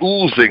will be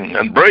oozing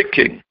and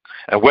breaking.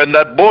 And when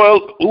that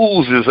boil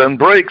oozes and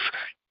breaks,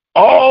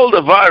 all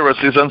the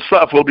viruses and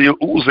stuff will be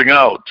oozing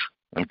out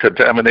and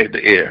contaminate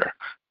the air.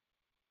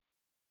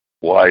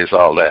 Why is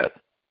all that?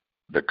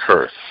 The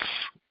curse.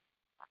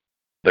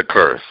 The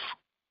curse.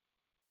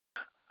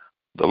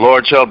 The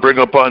Lord shall bring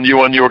upon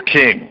you and your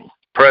king,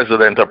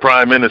 president or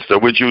prime minister,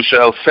 which you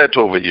shall set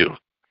over you,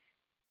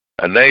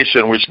 a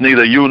nation which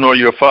neither you nor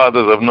your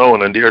fathers have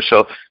known, and there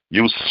shall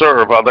you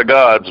serve other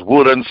gods,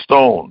 wood and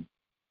stone.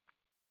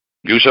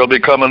 You shall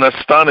become an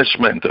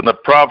astonishment and a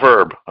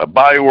proverb, a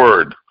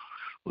byword.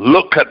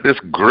 Look at this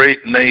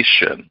great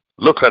nation.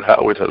 Look at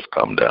how it has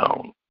come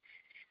down.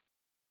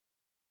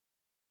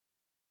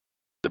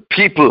 The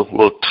people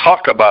will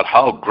talk about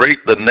how great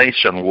the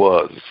nation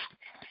was,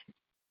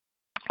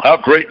 how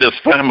great this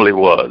family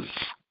was,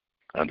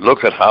 and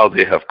look at how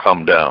they have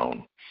come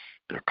down.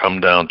 They've come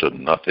down to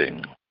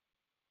nothing.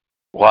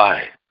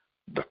 Why?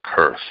 The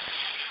curse.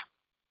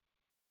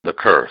 The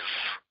curse.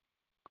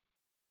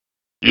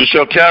 You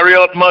shall carry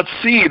out much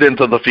seed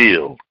into the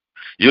field.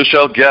 You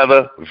shall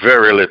gather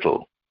very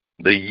little.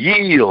 The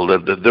yield,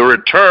 the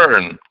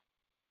return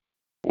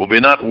will be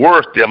not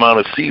worth the amount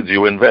of seeds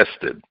you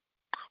invested.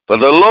 For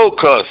the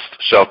locust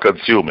shall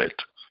consume it.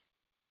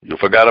 You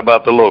forgot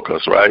about the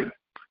locust, right?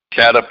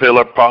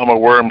 Caterpillar, palmer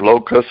worm,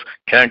 locust,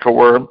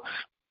 cankerworm.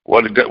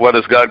 What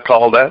does God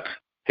call that?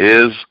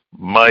 His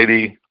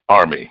mighty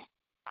army.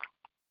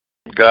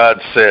 God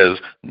says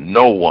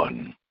no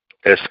one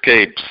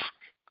escapes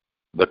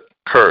the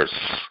curse.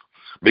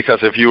 Because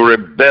if you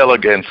rebel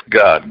against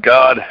God,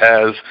 God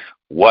has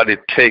what it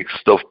takes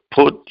to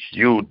put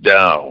you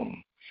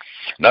down.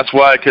 That's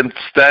why I can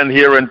stand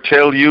here and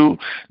tell you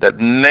that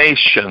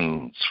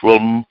nations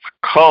will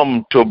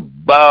come to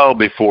bow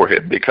before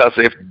him. Because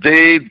if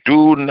they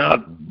do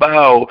not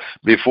bow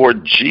before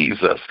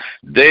Jesus,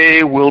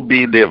 they will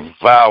be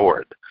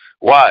devoured.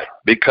 Why?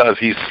 Because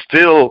he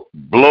still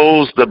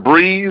blows the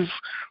breeze,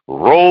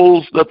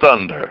 rolls the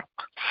thunder,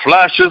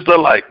 flashes the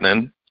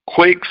lightning,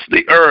 quakes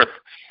the earth.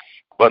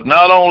 But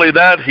not only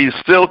that, he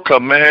still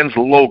commands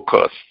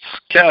locusts,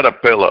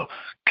 caterpillar,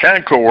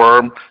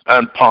 cankerworm,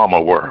 and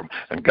palmer worm.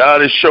 And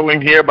God is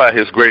showing here by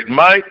his great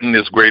might and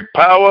his great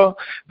power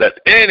that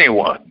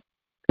anyone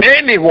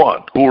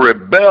who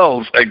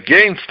rebels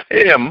against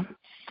him,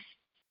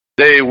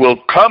 they will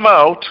come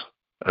out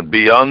and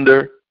be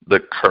under the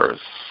curse.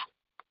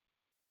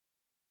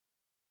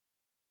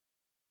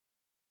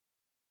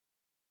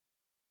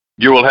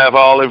 You will have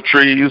olive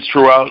trees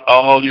throughout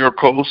all your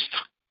coast,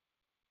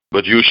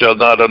 but you shall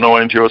not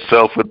anoint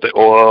yourself with the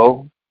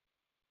oil,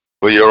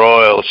 for your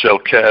olive shall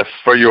cast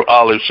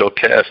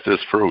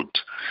its fruit.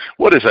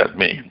 What does that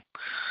mean?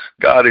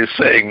 God is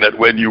saying that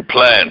when you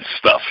plant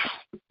stuff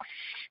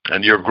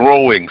and you're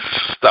growing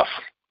stuff,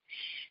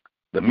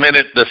 the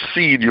minute the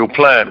seed you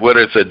plant,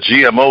 whether it's a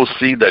GMO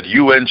seed that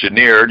you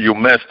engineered, you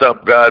messed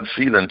up God's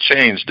seed and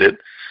changed it,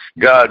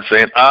 God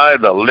saying, I,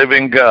 the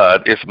living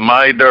God, is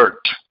my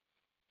dirt.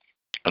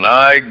 And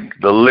I,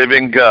 the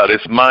living God,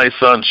 is my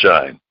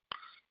sunshine.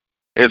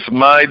 It's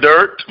my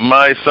dirt,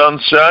 my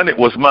sunshine. It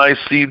was my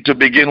seed to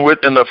begin with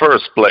in the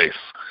first place.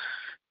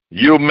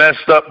 You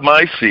messed up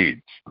my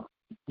seed.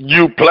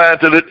 You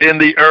planted it in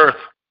the earth.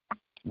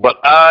 But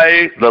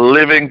I, the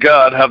living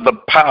God, have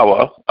the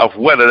power of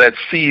whether that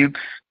seed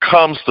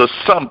comes to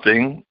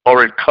something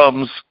or it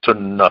comes to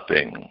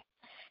nothing.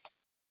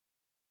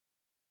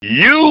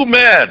 You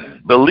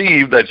men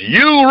believe that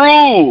you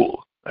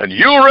rule and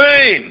you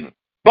reign,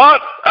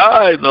 but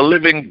I, the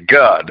living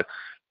God,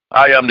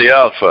 I am the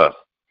Alpha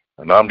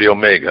and I'm the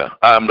Omega.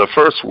 I am the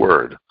first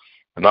word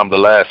and I'm the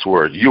last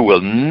word. You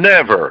will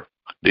never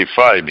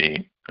defy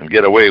me and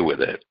get away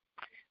with it.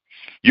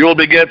 You will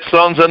beget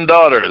sons and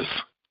daughters.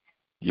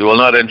 You will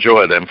not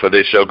enjoy them, for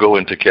they shall go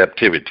into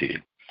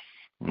captivity.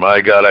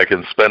 My God, I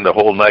can spend the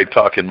whole night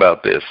talking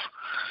about this.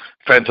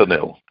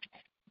 Fentanyl,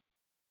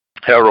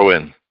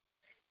 heroin,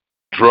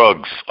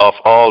 drugs of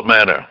all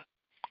manner.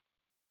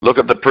 Look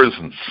at the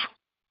prisons.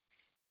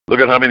 Look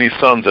at how many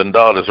sons and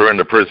daughters are in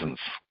the prisons.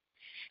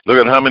 Look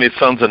at how many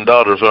sons and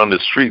daughters are on the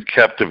street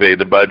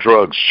captivated by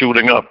drugs,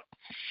 shooting up.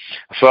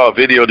 I saw a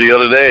video the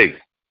other day.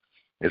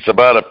 It's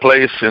about a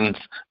place in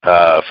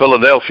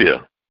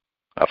Philadelphia.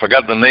 I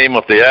forgot the name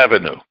of the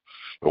avenue.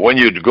 But when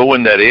you go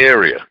in that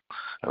area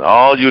and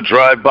all you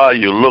drive by,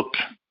 you look,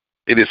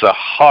 it is a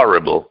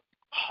horrible,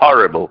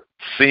 horrible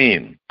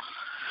scene.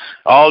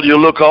 All you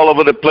look all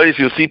over the place,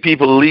 you see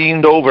people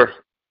leaned over,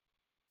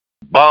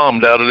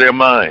 bombed out of their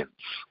minds,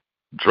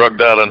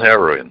 drugged out on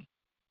heroin,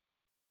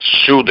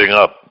 shooting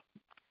up,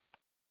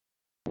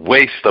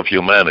 waste of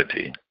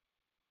humanity.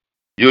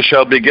 You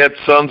shall beget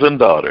sons and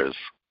daughters.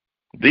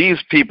 These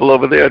people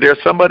over there, they're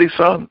somebody's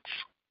sons,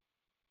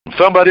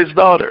 somebody's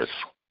daughters,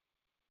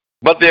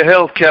 but they're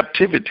held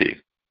captivity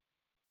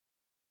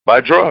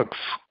by drugs.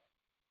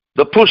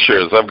 The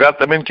pushers have got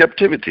them in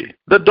captivity.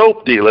 The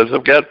dope dealers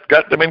have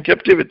got them in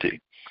captivity.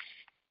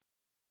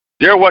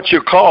 They're what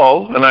you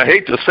call, and I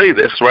hate to say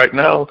this right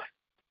now,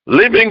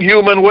 living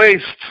human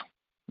waste.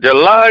 Their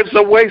lives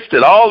are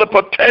wasted. All the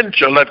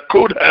potential that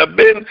could have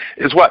been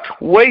is what?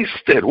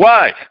 Wasted.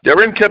 Why?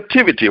 They're in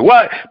captivity.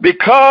 Why?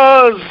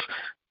 Because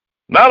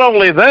not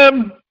only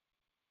them,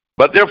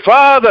 but their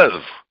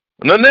fathers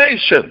and the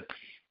nation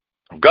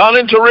have gone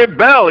into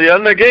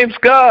rebellion against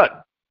God.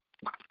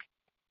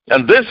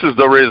 And this is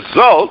the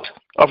result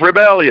of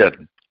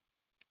rebellion.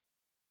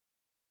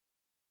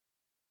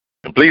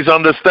 And please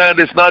understand,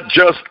 it's not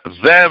just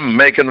them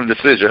making a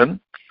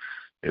decision.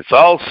 It's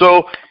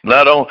also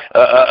not only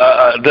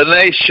the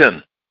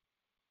nation.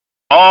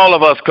 All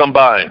of us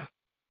combined.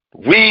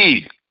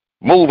 We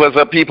move as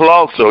a people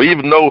also,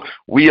 even though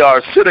we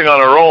are sitting on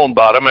our own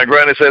bottom. My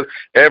granny says,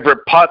 every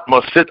pot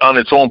must sit on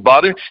its own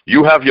bottom.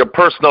 You have your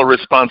personal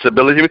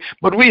responsibility,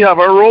 but we have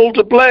our role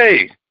to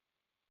play.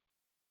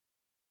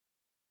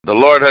 The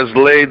Lord has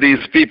laid these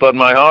people on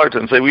my heart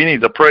and say we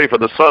need to pray for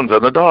the sons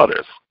and the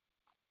daughters.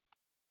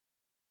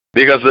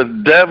 Because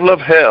the devil of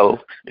hell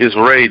is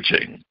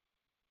raging.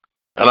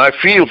 And I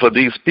feel for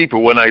these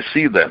people when I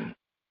see them.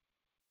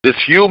 This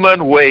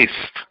human waste.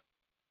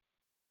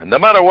 And no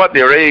matter what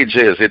their age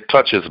is, it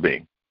touches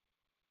me.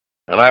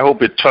 And I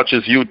hope it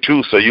touches you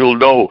too, so you'll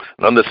know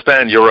and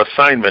understand your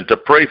assignment to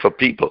pray for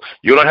people.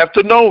 You don't have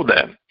to know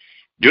them.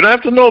 You don't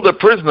have to know the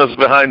prisoners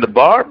behind the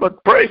bar,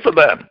 but pray for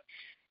them.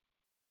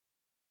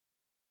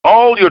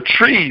 All your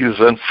trees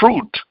and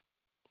fruit,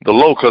 the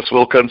locust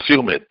will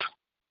consume it.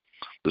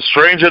 The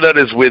stranger that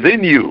is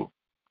within you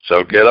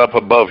shall get up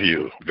above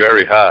you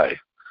very high,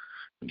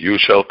 and you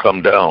shall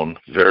come down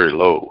very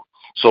low.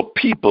 So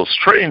people,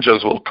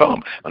 strangers will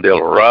come, and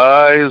they'll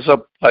rise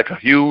up like a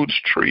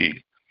huge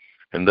tree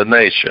in the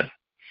nation.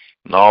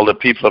 And all the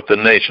people of the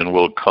nation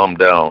will come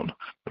down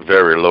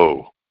very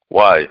low.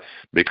 Why?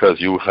 Because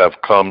you have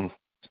come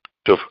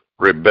to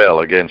rebel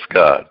against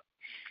God.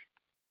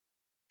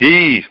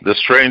 He, the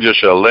stranger,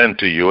 shall lend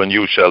to you, and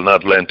you shall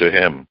not lend to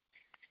him.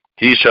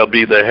 He shall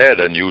be the head,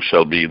 and you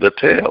shall be the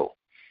tail.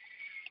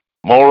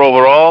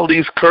 Moreover, all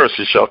these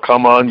curses shall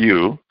come on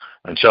you,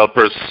 and shall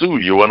pursue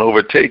you and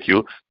overtake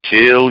you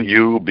till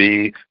you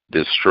be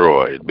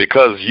destroyed,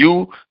 because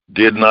you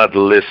did not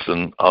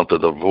listen unto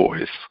the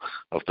voice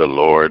of the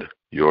Lord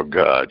your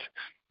God.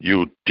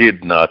 You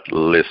did not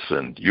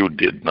listen. You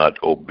did not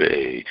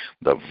obey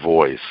the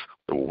voice,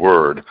 the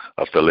word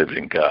of the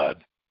living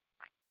God.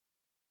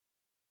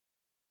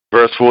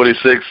 Verse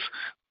 46,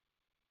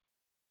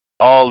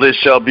 all this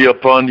shall be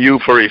upon you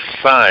for a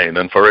sign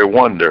and for a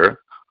wonder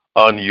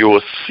on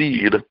your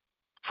seed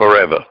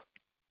forever.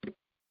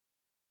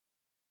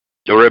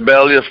 The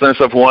rebelliousness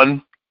of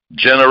one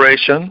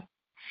generation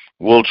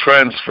will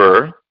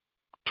transfer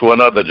to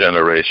another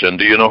generation.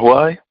 Do you know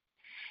why?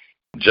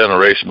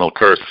 Generational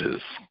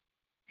curses.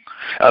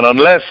 And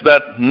unless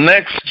that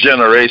next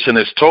generation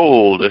is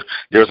told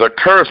there's a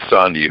curse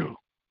on you,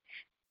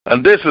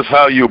 and this is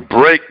how you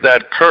break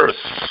that curse.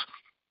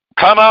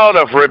 Come out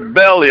of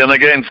rebellion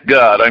against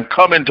God and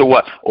come into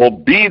what?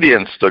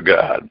 Obedience to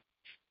God.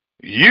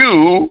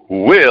 You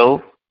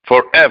will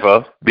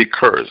forever be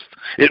cursed.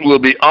 It will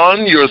be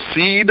on your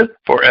seed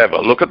forever.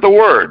 Look at the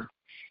word.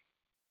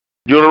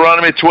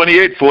 Deuteronomy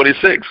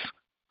 28:46.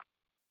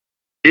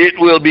 It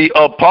will be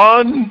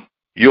upon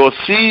your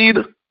seed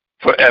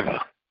forever.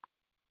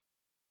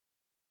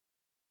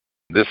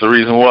 This is the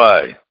reason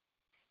why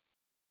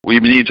we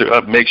need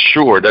to make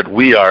sure that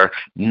we are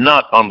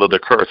not under the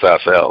curse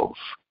ourselves.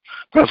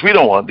 Because we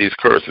don't want these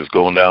curses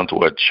going down to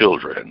our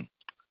children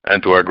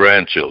and to our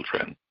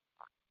grandchildren.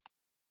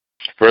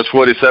 Verse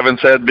 47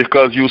 said,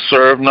 because you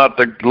serve not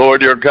the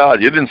Lord your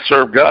God. You didn't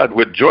serve God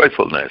with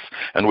joyfulness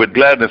and with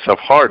gladness of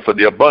heart for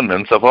the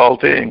abundance of all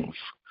things.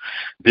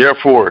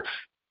 Therefore,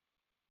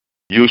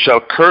 you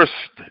shall curse,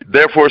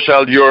 therefore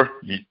shall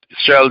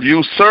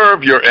you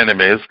serve your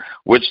enemies,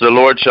 which the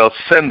Lord shall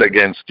send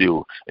against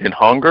you, in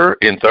hunger,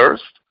 in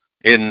thirst,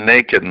 in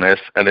nakedness,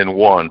 and in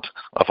want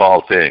of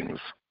all things.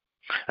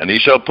 And he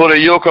shall put a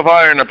yoke of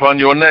iron upon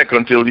your neck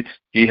until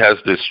he has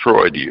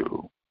destroyed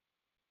you.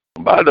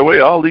 And by the way,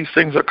 all these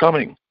things are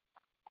coming.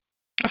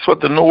 That's what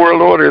the New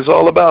World Order is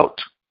all about.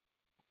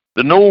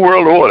 The New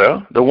World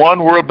Order, the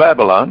One World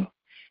Babylon,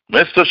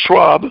 Mr.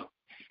 Schwab,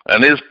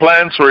 and his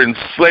plans for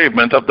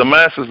enslavement of the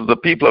masses of the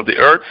people of the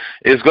earth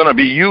is going to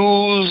be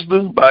used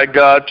by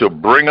God to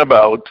bring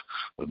about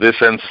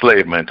this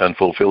enslavement and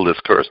fulfill this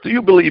curse. Do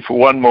you believe for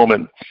one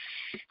moment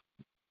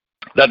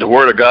that the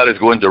Word of God is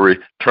going to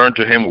return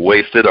to him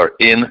wasted or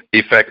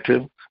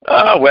ineffective?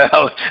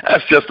 Well,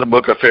 that's just a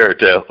book of fairy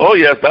tale. Oh,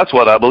 yes, that's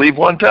what I believed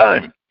one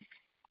time.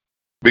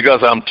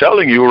 Because I'm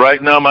telling you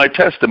right now my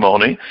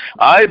testimony,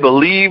 I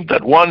believed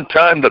at one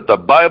time that the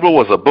Bible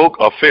was a book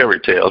of fairy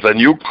tales, and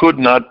you could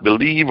not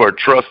believe or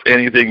trust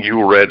anything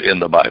you read in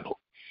the Bible.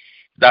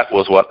 That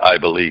was what I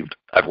believed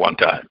at one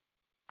time.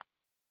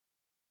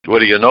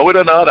 Whether you know it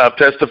or not, I've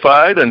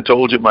testified and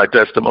told you my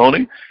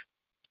testimony.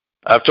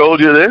 I've told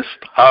you this,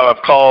 how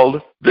I've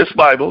called this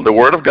Bible, the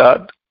Word of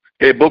God,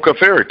 a book of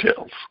fairy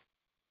tales.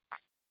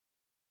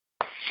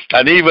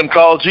 And even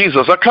called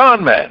Jesus a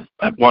con man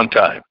at one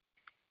time.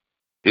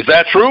 Is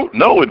that true?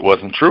 No, it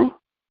wasn't true.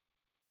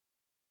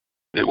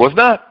 It was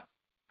not.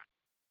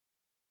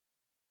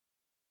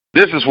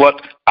 This is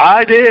what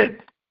I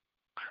did.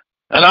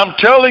 And I'm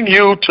telling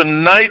you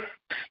tonight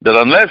that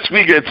unless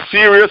we get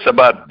serious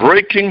about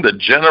breaking the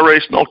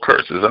generational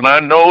curses, and I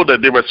know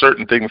that there were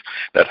certain things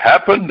that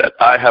happened that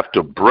I have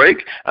to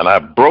break, and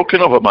I've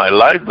broken over my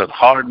life, that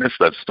hardness,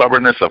 that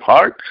stubbornness of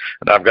heart,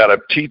 and I've got to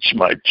teach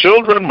my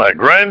children, my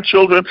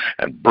grandchildren,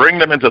 and bring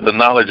them into the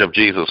knowledge of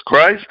Jesus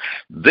Christ.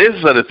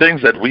 These are the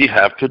things that we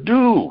have to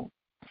do.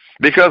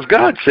 Because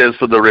God says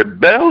to the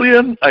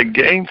rebellion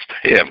against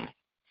him,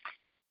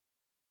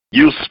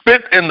 you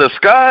spit in the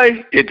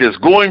sky, it is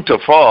going to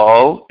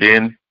fall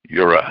in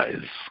your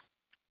eyes.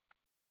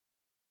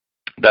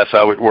 That's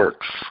how it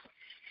works.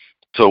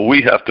 So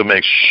we have to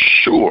make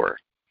sure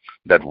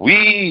that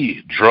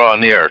we draw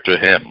near to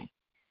him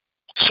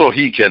so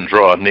he can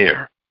draw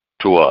near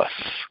to us.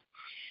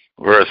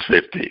 Verse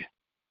 50.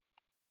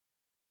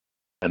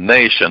 A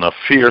nation of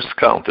fierce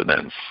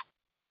countenance,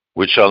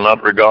 which shall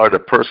not regard a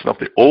person of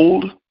the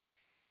old,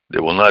 they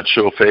will not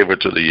show favor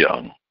to the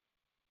young.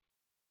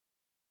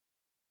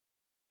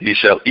 He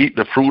shall eat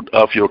the fruit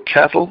of your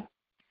cattle,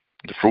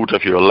 the fruit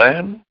of your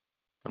land,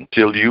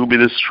 until you be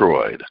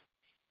destroyed,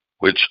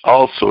 which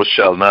also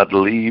shall not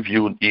leave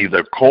you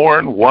either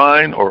corn,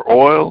 wine, or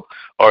oil,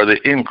 or the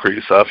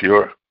increase of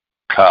your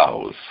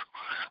cows,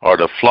 or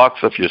the flocks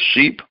of your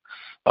sheep,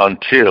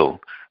 until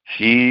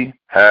he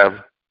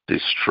have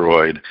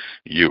destroyed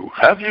you.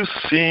 Have you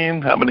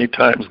seen how many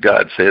times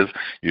God says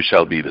you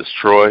shall be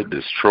destroyed,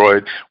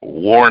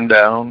 worn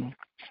down,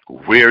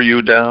 wear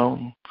you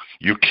down,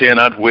 you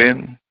cannot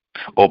win,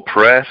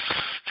 oppressed,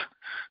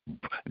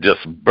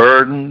 just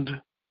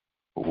burdened,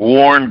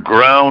 worn,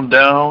 ground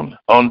down,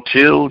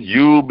 until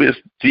you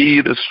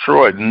be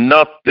destroyed.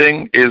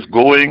 Nothing is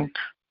going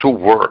to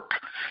work.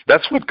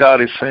 That's what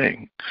God is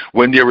saying.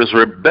 When there is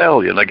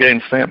rebellion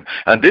against him,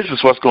 and this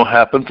is what's going to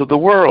happen to the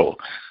world.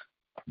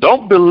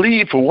 Don't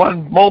believe for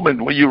one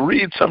moment when you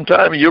read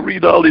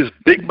all these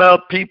big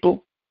mouth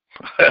people,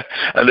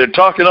 and they're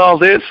talking all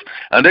this,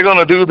 and they're going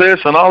to do this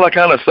and all that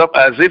kind of stuff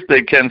as if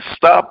they can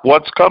stop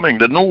what's coming.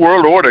 The New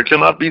World Order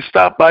cannot be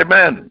stopped by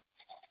men.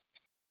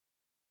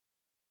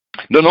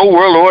 The New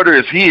World Order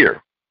is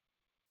here.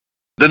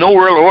 The New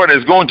World Order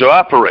is going to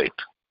operate.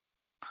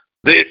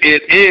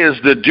 It is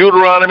the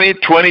Deuteronomy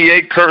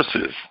 28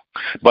 curses.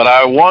 But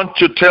I want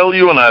to tell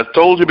you, and I've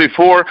told you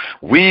before,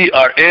 we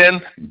are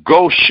in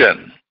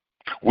Goshen.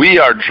 We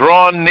are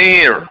drawn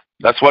near.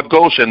 That's what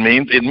Goshen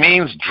means. It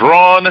means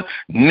drawn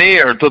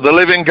near to the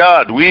living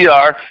God. We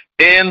are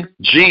in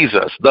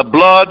Jesus. The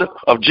blood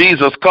of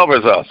Jesus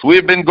covers us.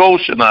 We've been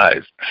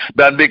Goshenized.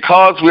 That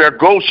because we are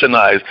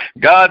Goshenized,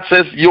 God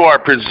says you are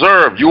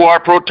preserved, you are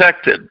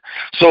protected.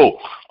 So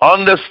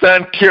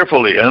understand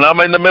carefully, and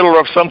I'm in the middle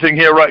of something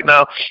here right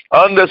now.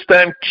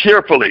 Understand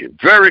carefully,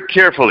 very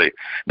carefully,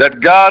 that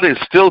God is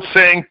still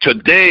saying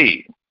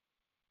today,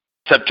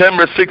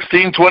 September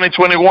 16,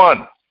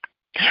 2021,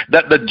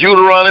 that the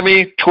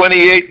Deuteronomy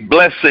 28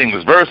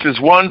 blessings, verses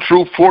 1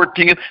 through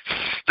 14,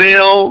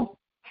 still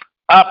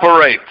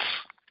operates.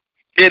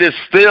 It is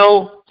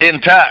still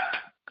intact.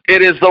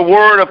 It is the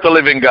word of the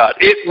living God.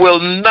 It will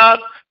not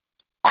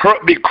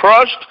be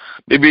crushed,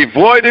 be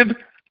voided,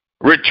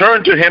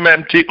 return to him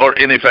empty or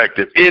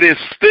ineffective. It is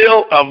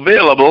still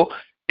available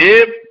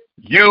if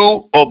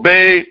you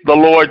obey the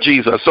Lord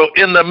Jesus. So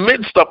in the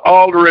midst of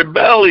all the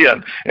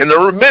rebellion, in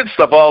the midst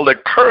of all the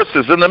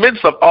curses, in the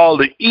midst of all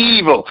the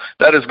evil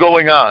that is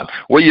going on,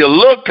 where you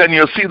look and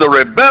you see the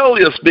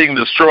rebellious being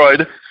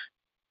destroyed,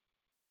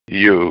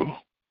 you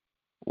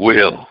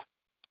will,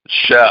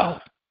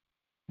 shall,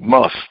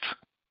 must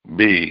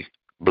be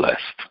blessed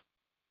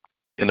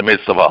in the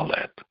midst of all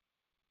that.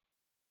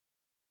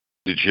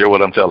 Did you hear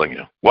what I'm telling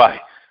you? Why?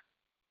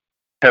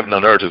 Heaven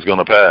and earth is going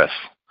to pass.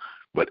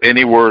 But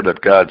any word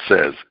that God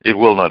says, it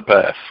will not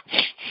pass.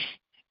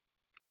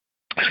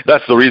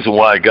 That's the reason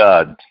why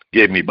God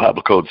gave me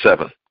Bible Code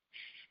 7.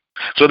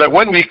 So that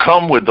when we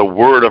come with the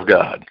word of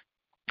God,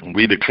 and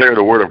we declare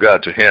the word of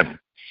God to him,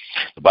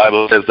 the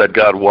Bible says that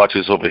God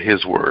watches over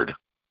his word.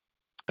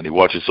 And he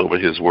watches over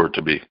his word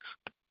to be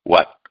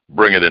what?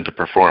 Bring it into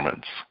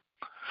performance.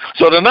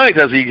 So tonight,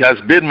 as he has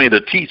bid me to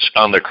teach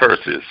on the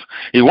curses,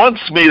 he wants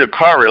me to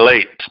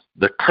correlate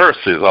the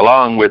curses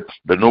along with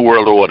the New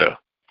World Order,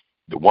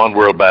 the one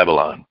world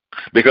Babylon,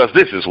 because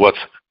this is what's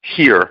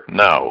here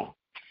now.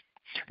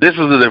 This is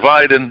the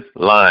dividing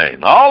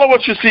line. All of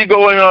what you see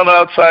going on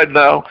outside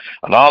now,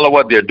 and all of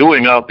what they're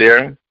doing out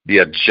there, the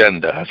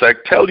agenda. As I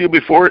tell you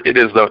before, it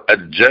is the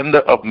agenda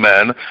of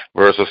man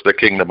versus the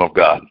kingdom of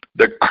God.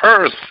 The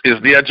curse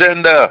is the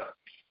agenda.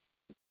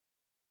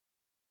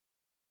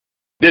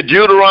 The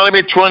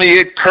Deuteronomy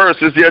 28 curse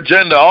is the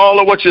agenda. All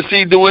of what you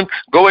see going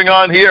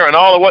on here, and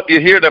all of what you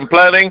hear them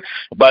planning,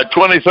 by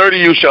 2030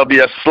 you shall be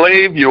a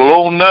slave, you'll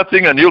own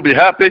nothing, and you'll be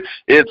happy.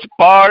 It's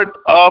part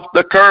of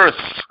the curse.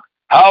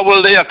 How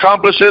will they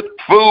accomplish it?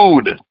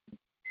 Food.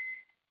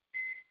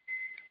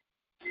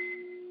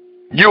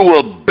 You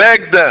will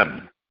beg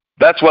them.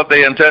 That's what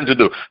they intend to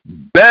do.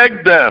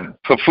 Beg them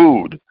for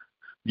food.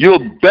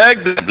 You'll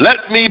beg them.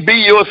 Let me be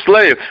your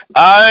slave.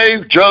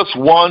 I just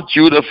want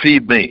you to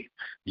feed me.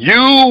 You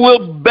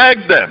will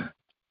beg them.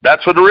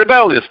 That's for the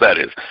rebellious, that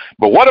is.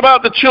 But what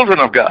about the children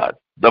of God,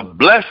 the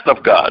blessed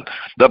of God,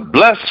 the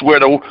blessed where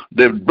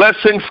the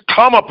blessings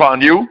come upon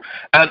you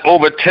and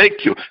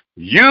overtake you?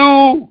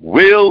 You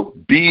will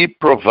be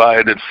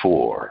provided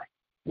for.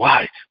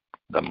 Why?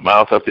 The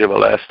mouth of the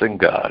everlasting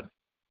God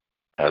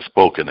has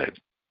spoken it.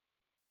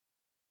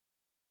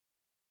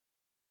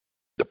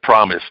 The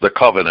promise, the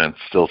covenant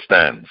still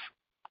stands.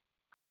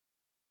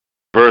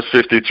 Verse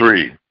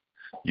 53.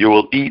 You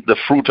will eat the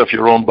fruit of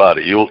your own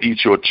body. You will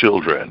eat your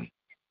children.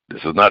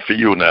 This is not for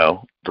you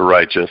now, the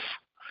righteous.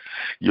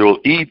 You will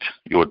eat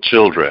your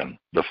children,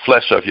 the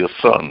flesh of your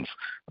sons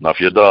and of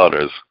your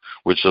daughters,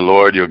 which the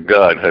Lord your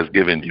God has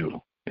given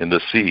you in the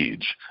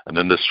siege and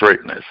in the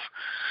straitness,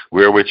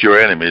 wherewith your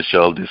enemies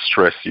shall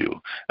distress you.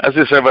 Has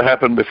this ever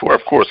happened before?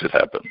 Of course it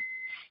happened.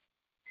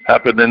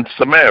 Happened in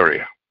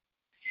Samaria.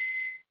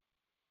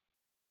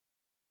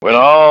 When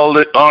all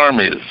the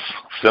armies,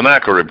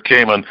 Sennacherib,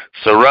 came and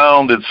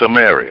surrounded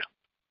Samaria.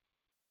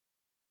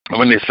 And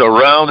when they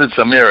surrounded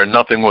Samaria,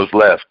 nothing was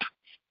left.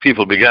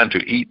 People began to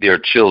eat their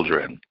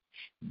children,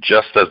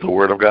 just as the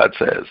Word of God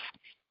says.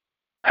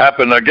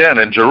 Happened again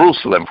in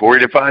Jerusalem,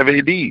 485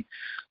 AD.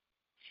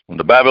 When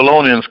the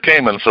Babylonians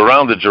came and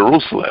surrounded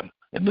Jerusalem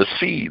in the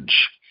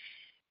siege.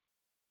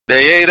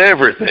 They ate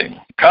everything,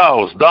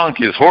 cows,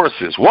 donkeys,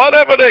 horses,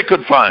 whatever they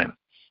could find.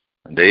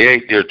 And they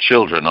ate their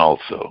children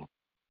also.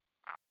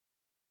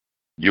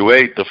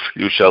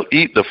 You shall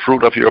eat the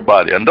fruit of your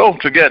body. And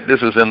don't forget,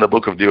 this is in the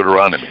book of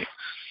Deuteronomy.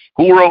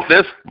 Who wrote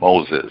this?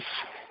 Moses.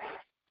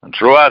 And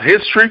throughout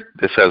history,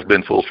 this has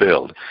been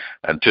fulfilled.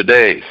 And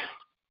today,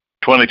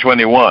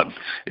 2021,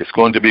 it's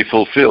going to be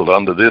fulfilled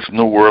under this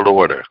new world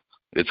order.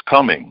 It's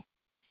coming.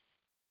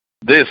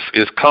 This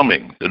is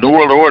coming. The new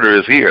world order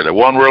is here. The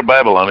one world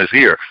Babylon is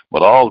here.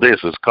 But all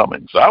this is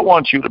coming. So I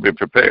want you to be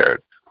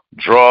prepared.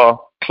 Draw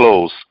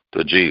close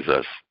to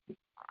Jesus.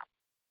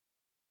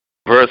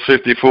 Verse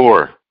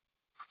 54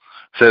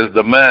 says,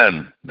 the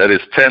man that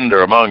is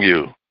tender among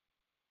you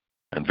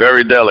and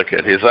very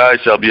delicate, his eye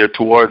shall be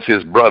towards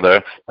his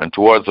brother and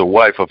towards the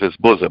wife of his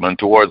bosom and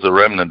towards the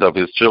remnant of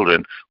his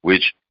children,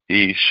 which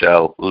he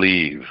shall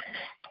leave,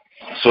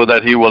 so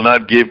that he will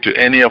not give to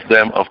any of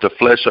them of the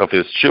flesh of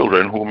his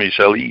children whom he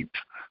shall eat,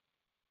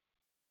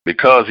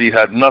 because he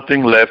had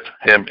nothing left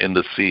him in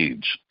the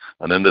siege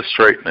and in the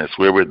straitness,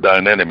 wherewith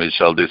thine enemies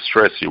shall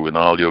distress you in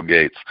all your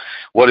gates.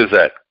 What is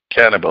that?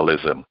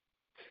 Cannibalism.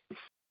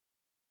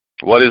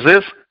 What is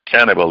this?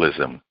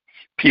 Cannibalism.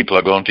 People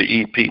are going to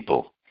eat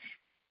people.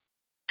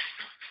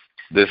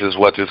 This is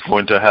what is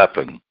going to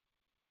happen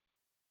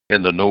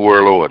in the New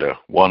World Order,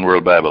 one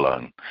world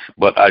Babylon.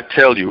 But I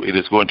tell you, it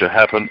is going to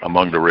happen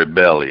among the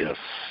rebellious.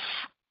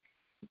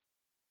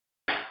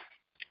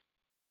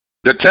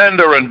 The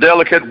tender and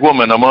delicate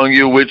woman among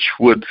you which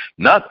would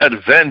not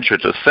adventure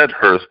to set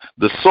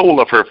the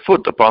sole of her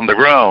foot upon the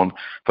ground,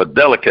 for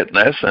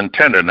delicateness and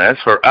tenderness,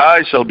 her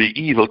eye shall be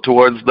evil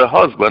towards the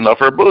husband of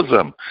her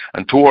bosom,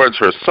 and towards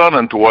her son,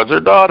 and towards her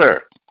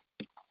daughter,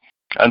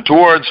 and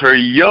towards her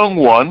young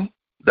one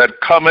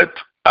that cometh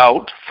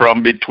out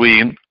from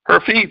between her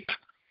feet,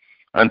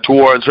 and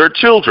towards her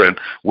children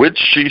which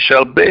she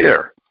shall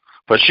bear,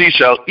 for she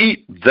shall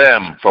eat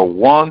them for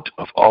want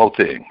of all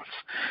things,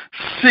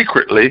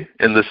 secretly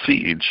in the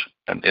siege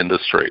and in the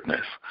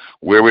straitness,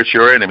 wherewith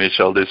your enemy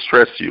shall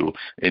distress you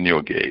in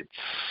your gates.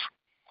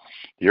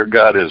 Your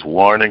God is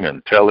warning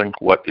and telling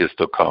what is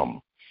to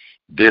come.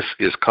 This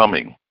is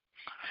coming.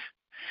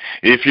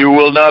 If you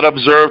will not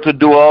observe to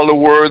do all the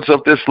words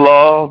of this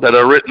law that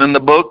are written in the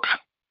book,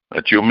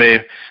 that you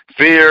may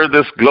fear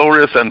this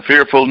glorious and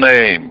fearful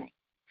name,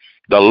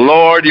 the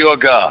Lord your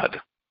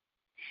God,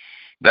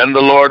 then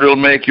the Lord will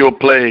make your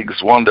plagues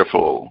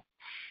wonderful,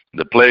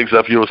 the plagues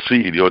of your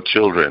seed, your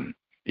children,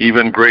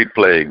 even great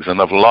plagues,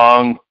 and of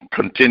long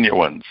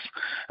continuance,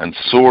 and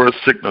sore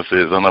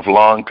sicknesses, and of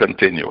long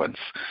continuance.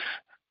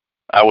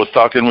 I was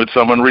talking with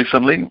someone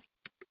recently,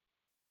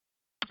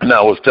 and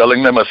I was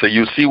telling them, I said,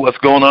 you see what's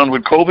going on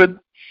with COVID?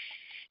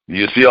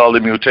 You see all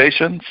the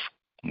mutations,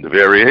 the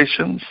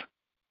variations,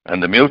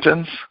 and the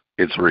mutants?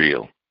 It's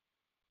real.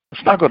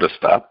 It's not going to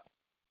stop.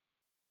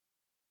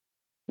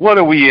 What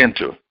are we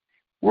into?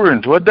 We're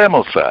into a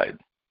democide.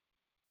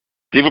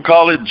 People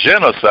call it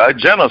genocide.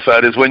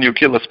 Genocide is when you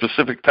kill a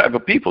specific type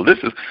of people. This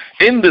is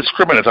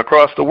indiscriminate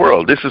across the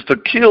world. This is to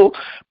kill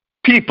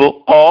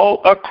people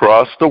all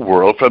across the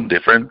world from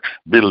different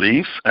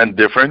beliefs and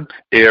different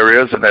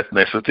areas and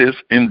ethnicities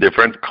in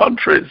different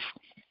countries.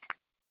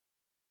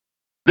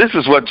 This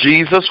is what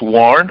Jesus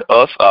warned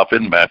us of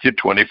in Matthew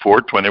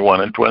 24,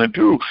 21, and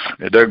 22.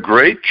 The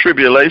great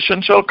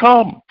tribulation shall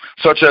come,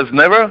 such as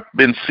never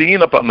been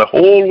seen upon the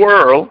whole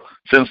world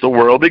since the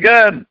world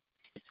began.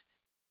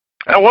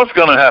 And what's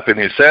going to happen?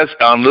 He says,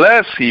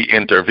 unless he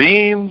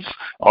intervenes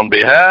on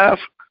behalf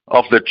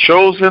of the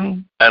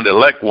chosen and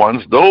elect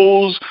ones,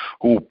 those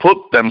who put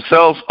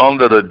themselves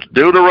under the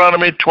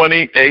Deuteronomy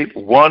 28,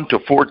 1 to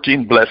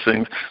 14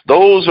 blessings,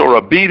 those who are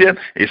obedient,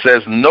 he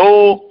says,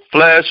 no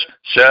flesh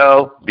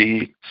shall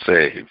be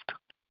saved.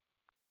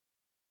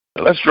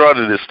 Now let's draw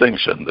the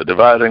distinction, the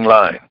dividing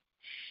line.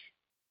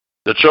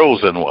 The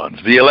chosen ones,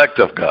 the elect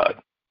of God,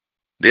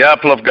 the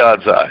apple of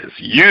God's eyes.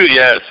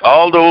 Yes,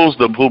 all those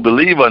who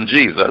believe on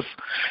Jesus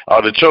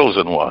are the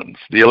chosen ones,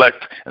 the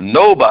elect, and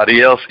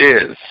nobody else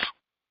is.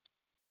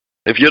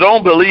 If you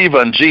don't believe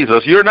on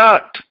Jesus, you're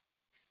not.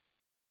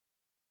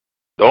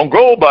 Don't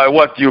go by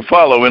what you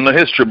follow in the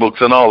history books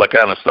and all that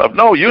kind of stuff.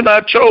 No, you're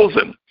not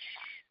chosen.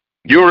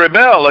 You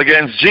rebel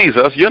against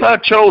Jesus, you're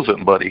not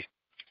chosen, buddy.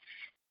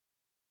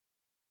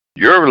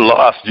 You're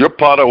lost. You're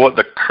part of what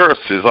the curse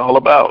is all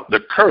about.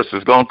 The curse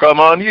is going to come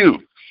on you.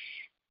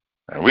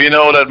 And we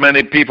know that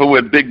many people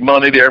with big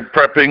money, they're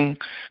prepping.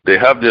 They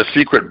have their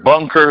secret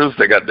bunkers.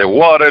 They got their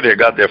water. They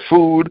got their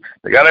food.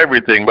 They got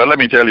everything. But let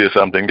me tell you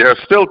something. They're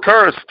still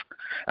cursed.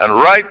 And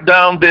right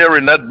down there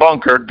in that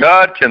bunker,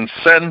 God can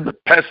send the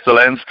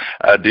pestilence,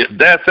 the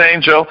death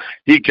angel.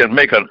 He can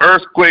make an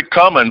earthquake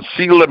come and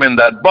seal them in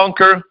that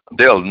bunker.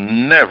 They'll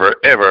never,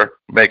 ever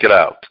make it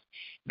out.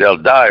 They'll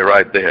die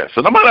right there.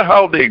 So no matter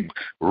how they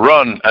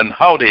run and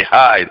how they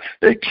hide,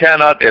 they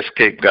cannot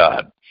escape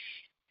God.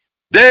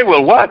 They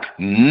will what?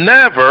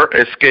 Never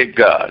escape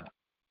God.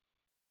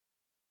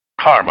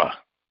 Karma.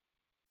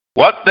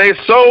 What they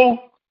sow,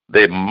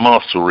 they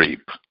must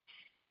reap.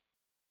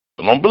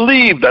 Don't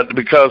believe that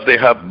because they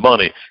have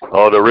money,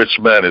 oh, the rich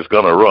man is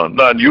going to run.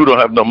 No, you don't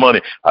have no money.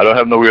 I don't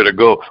have nowhere to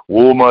go.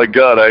 Oh, my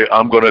God,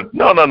 I'm going to.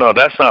 No,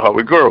 that's not how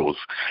it goes.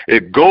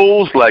 It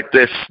goes like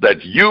this,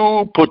 that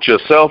you put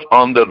yourself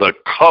under the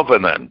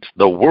covenant,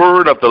 the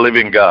word of the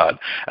living God.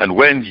 And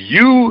when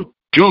you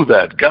do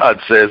that, God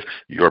says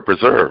you're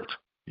preserved.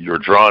 You're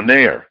drawn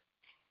near.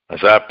 As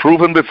I've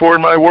proven before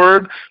in my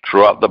word,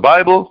 throughout the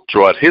Bible,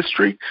 throughout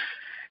history,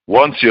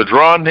 once you're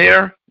drawn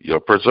near, you're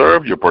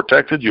preserved, you're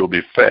protected, you'll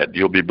be fed,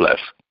 you'll be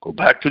blessed. Go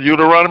back to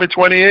Deuteronomy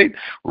 28,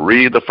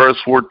 read the first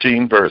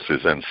 14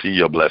 verses and see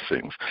your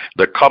blessings.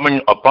 The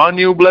coming upon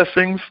you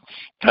blessings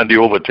and the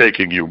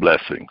overtaking you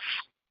blessings.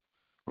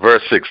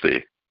 Verse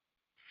 60.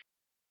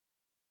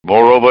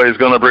 Moreover, he's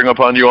going to bring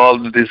upon you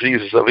all the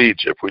diseases of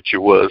Egypt, which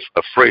you was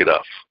afraid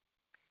of.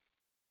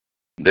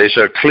 They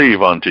shall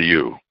cleave unto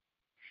you.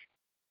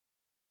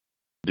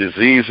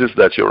 Diseases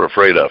that you're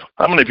afraid of.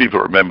 How many people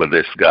remember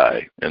this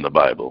guy in the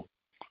Bible?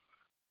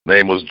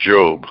 Name was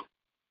Job.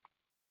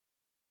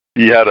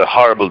 He had a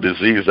horrible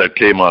disease that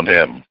came on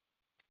him.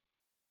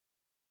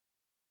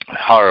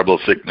 Horrible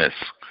sickness.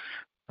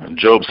 And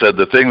Job said,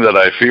 the thing that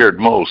I feared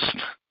most,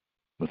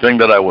 the thing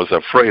that I was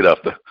afraid of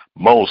the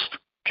most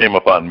came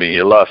upon me.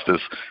 He lost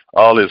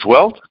all his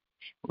wealth,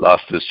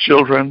 lost his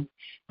children,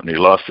 and he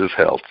lost his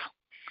health.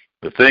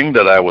 The thing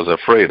that I was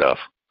afraid of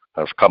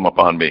has come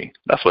upon me.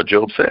 That's what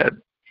Job said.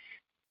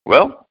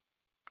 Well,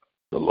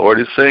 the Lord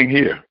is saying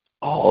here,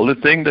 all the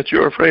things that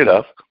you're afraid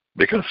of,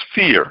 because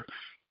fear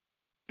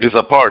is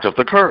a part of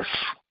the curse.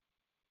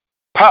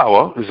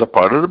 Power is a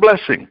part of the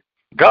blessing.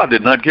 God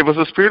did not give us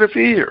a spirit of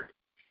fear.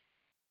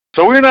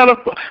 So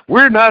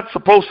we're not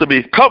supposed to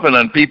be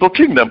covenant people,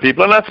 kingdom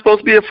people, are not supposed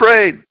to be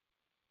afraid.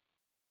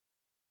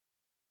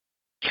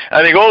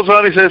 And he goes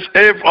on, he says,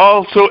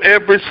 also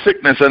every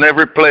sickness and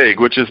every plague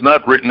which is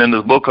not written in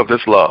the book of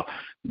this law,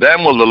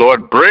 them will the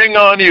Lord bring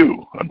on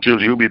you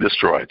until you be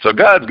destroyed. So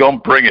God's going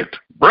to bring it.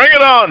 Bring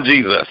it on,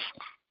 Jesus.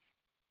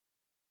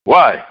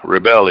 Why?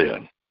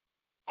 Rebellion.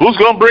 Who's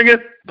going to bring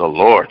it? The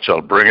Lord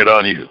shall bring it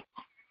on you.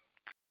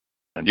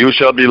 And you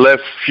shall be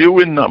left few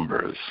in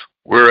numbers,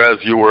 whereas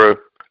you were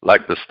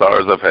like the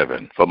stars of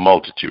heaven for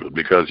multitude,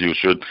 because you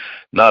should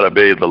not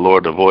obey the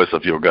Lord, the voice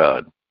of your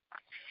God.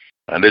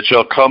 And it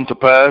shall come to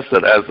pass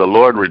that as the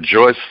Lord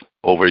rejoice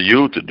over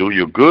you to do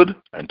you good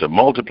and to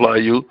multiply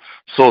you,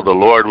 so the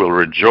Lord will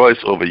rejoice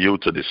over you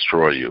to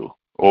destroy you.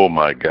 Oh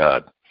my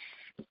God.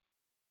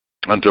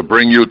 And to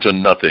bring you to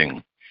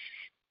nothing.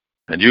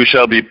 And you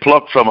shall be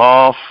plucked from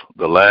off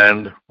the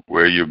land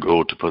where you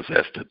go to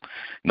possess it.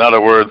 In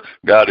other words,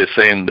 God is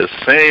saying the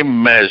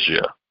same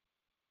measure.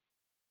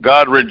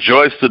 God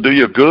rejoiced to do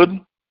you good,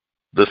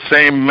 the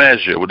same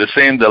measure, with the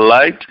same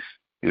delight,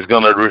 he's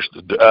going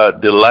to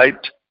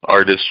delight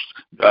or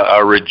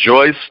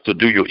rejoice to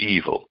do you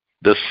evil.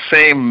 The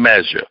same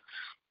measure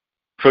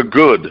for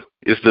good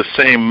is the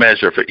same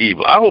measure for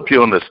evil. I hope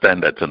you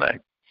understand that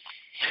tonight.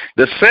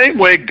 The same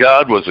way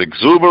God was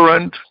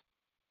exuberant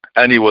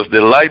and he was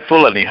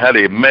delightful and he had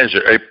a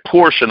measure, a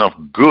portion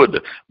of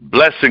good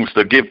blessings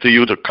to give to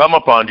you, to come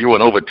upon you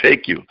and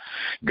overtake you.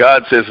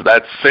 God says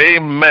that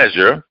same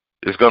measure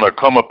is going to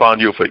come upon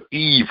you for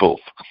evil,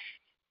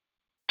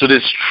 to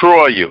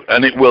destroy you,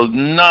 and it will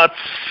not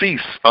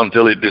cease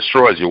until it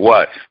destroys you.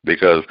 Why?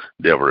 Because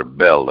they have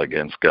rebelled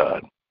against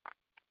God.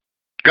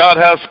 God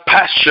has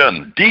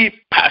passion, deep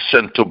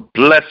passion to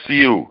bless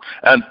you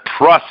and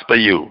prosper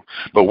you.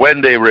 But when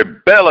they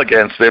rebel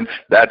against him,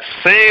 that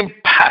same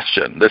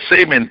passion, the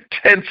same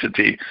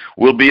intensity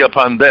will be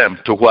upon them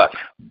to what?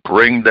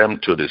 Bring them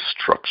to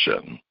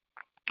destruction.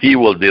 He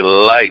will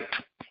delight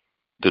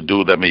to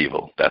do them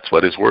evil. That's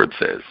what his word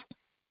says,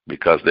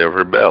 because they have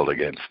rebelled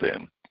against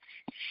him.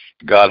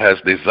 God has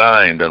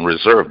designed and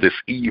reserved this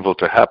evil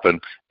to happen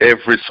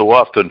every so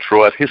often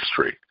throughout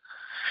history.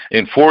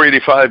 In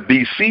 485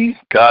 BC,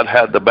 God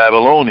had the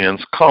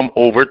Babylonians come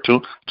over to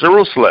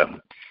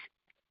Jerusalem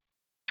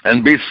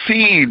and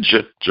besiege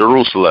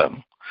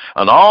Jerusalem.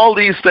 And all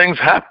these things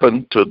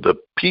happened to the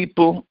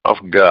people of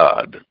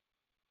God.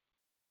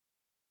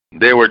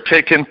 They were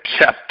taken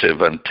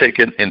captive and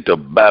taken into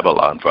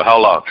Babylon for how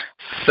long?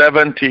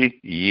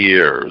 70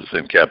 years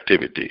in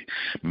captivity.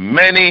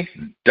 Many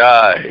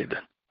died,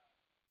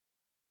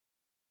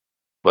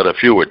 but a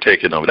few were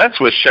taken over. That's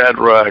where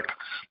Shadrach,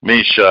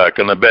 Meshach,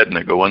 and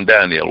Abednego and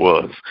Daniel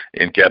was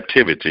in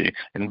captivity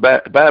in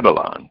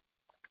Babylon.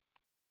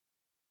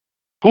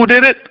 Who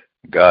did it?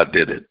 God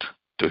did it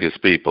to his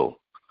people.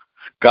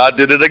 God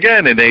did it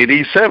again in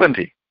AD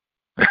 70,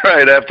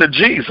 right after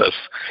Jesus.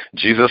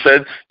 Jesus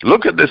said,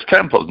 look at this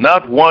temple.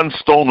 Not one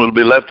stone will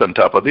be left on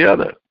top of the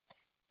other.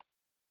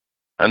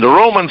 And the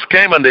Romans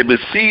came and they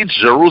besieged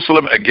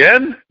Jerusalem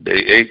again. They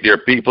ate their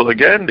people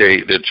again. They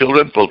ate their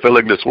children,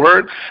 fulfilling this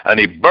word. And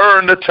he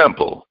burned the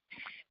temple.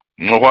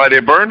 You know why they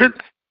burned it?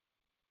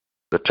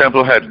 The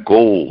temple had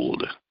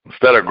gold.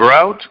 Instead of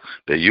grout,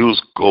 they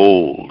used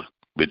gold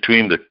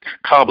between the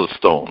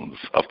cobblestones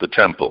of the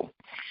temple.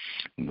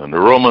 And the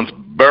Romans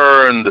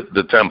burned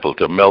the temple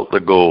to melt the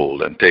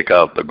gold and take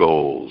out the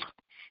gold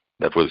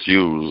that was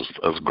used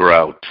as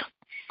grout.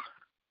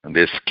 And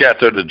they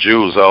scattered the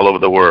Jews all over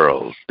the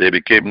world. They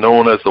became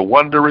known as the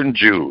Wandering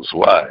Jews.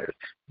 Why?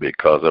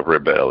 Because of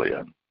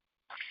rebellion.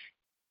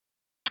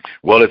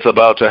 Well, it's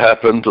about to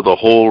happen to the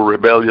whole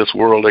rebellious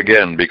world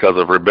again because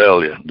of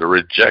rebellion. The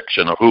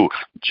rejection of who?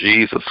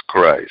 Jesus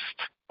Christ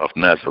of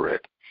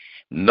Nazareth.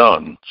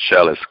 None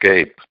shall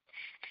escape.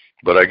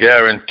 But I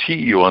guarantee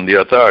you on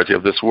the authority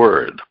of this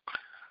word,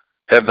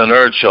 heaven and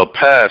earth shall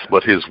pass,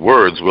 but his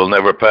words will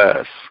never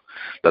pass.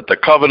 That the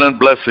covenant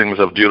blessings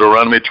of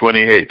Deuteronomy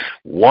 28,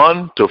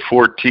 1 to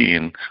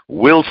 14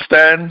 will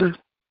stand.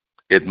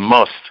 It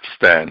must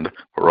stand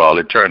for all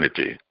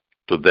eternity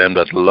to them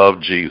that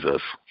love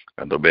Jesus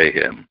and obey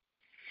him.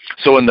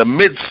 So in the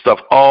midst of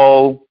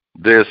all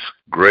this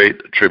great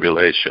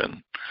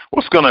tribulation,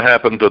 what's going to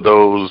happen to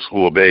those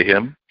who obey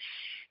him?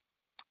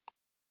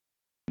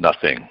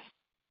 Nothing.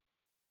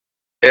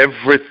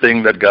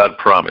 Everything that God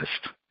promised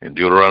in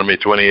Deuteronomy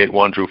 28,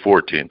 1 through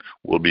 14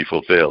 will be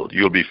fulfilled.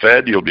 You'll be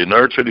fed, you'll be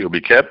nurtured, you'll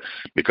be kept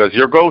because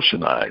you're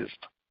Goshenized.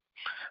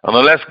 And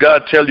unless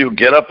God tell you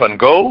get up and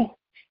go,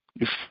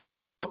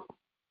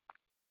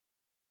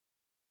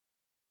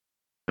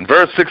 in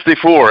verse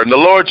 64, and the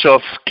Lord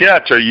shall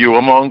scatter you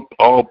among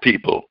all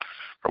people,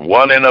 from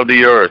one end of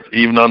the earth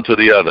even unto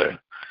the other.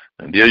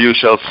 And there you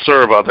shall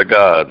serve other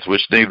gods,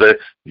 which neither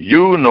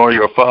you nor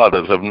your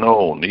fathers have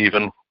known,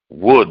 even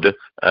wood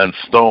and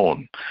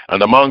stone.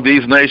 And among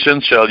these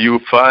nations shall you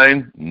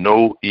find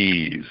no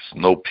ease,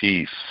 no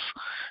peace.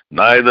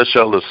 Neither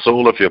shall the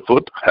sole of your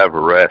foot have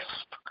rest,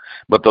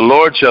 But the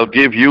Lord shall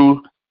give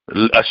you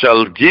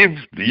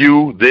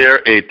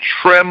there a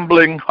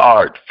trembling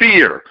heart,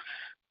 fear,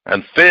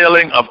 and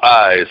failing of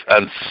eyes,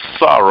 and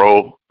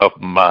sorrow of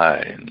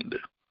mind.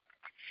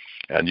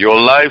 And your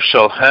life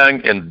shall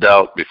hang in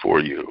doubt before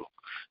you,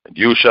 and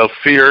you shall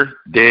fear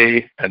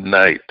day and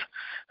night,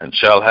 and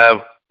shall have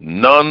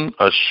none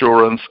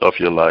assurance of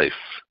your life.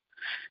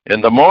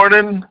 In the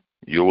morning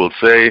you will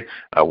say,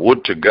 I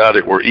would to God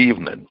it were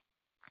evening.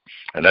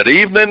 And at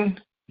evening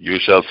you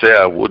shall say,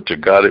 I would to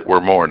God it were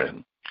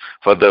morning.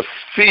 For the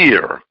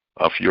fear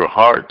of your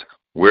heart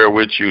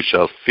wherewith you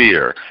shall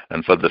fear,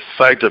 and for the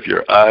sight of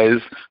your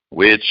eyes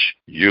which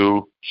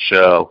you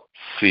shall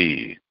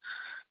see.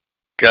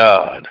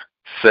 God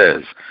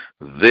says,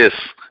 this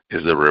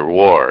is the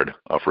reward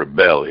of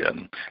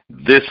rebellion.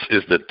 This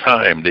is the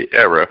time, the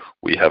era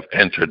we have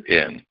entered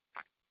in.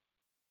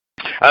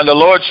 And the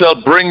Lord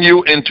shall bring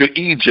you into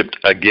Egypt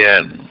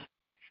again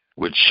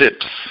with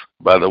ships,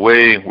 by the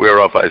way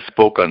whereof I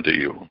spoke unto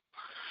you.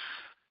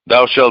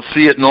 Thou shalt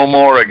see it no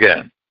more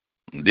again.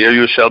 There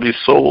you shall be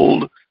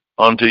sold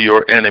unto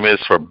your enemies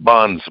for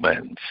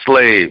bondsmen,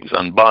 slaves,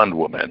 and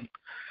bondwomen,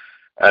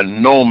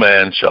 and no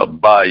man shall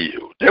buy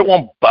you. They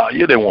won't buy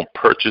you, they won't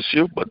purchase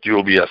you, but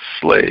you'll be a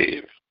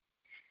slave.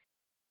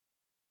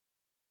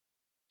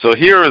 So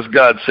here is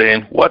God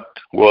saying, what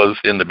was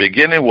in the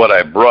beginning what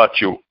I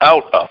brought you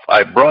out of?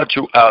 I brought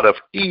you out of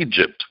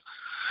Egypt,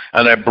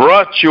 and I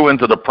brought you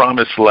into the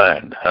promised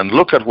land. And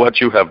look at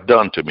what you have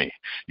done to me.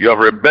 You have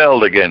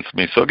rebelled against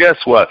me. So guess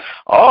what?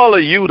 All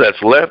of you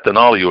that's left and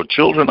all of your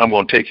children, I'm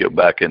going to take you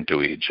back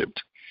into Egypt.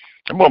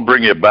 I'm going to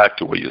bring you back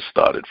to where you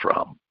started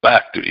from,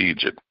 back to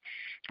Egypt,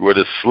 where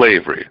the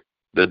slavery,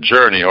 the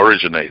journey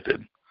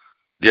originated.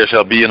 There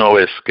shall be no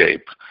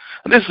escape.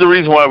 And this is the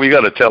reason why we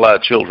got to tell our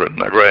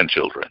children, our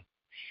grandchildren,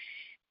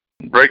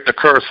 break the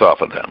curse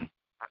off of them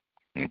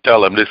and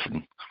tell them,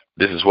 listen,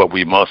 this is what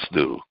we must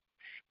do.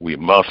 We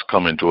must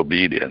come into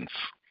obedience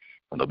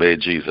and obey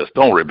Jesus.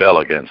 Don't rebel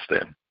against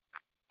him.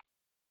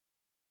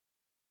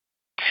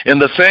 In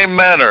the same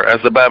manner as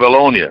the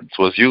Babylonians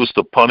was used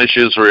to punish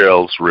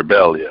Israel's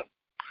rebellion,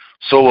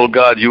 so will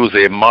God use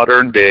a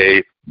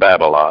modern-day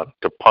Babylon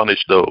to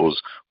punish those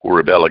who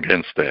rebel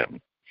against him.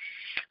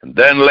 And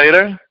then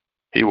later,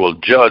 he will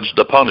judge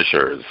the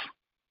punishers.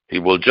 He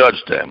will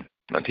judge them,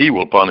 and he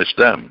will punish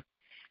them.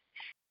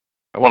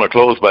 I want to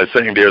close by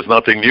saying there's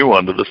nothing new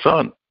under the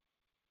sun.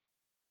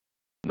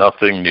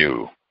 Nothing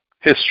new.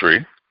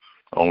 History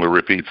only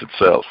repeats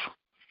itself.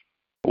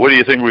 Where do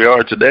you think we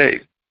are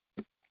today?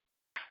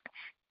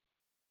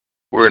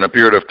 We're in a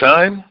period of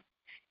time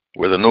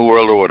where the New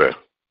World Order,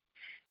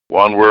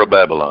 One World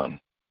Babylon,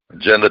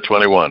 Agenda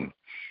 21,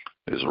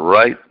 is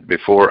right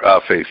before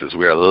our faces.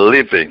 We are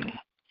living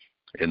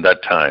in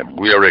that time.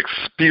 We are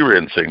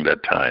experiencing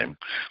that time.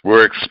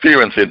 We're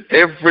experiencing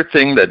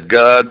everything that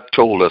God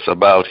told us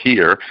about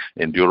here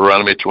in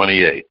Deuteronomy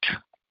 28.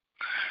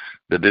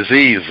 The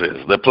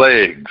diseases, the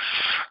plagues.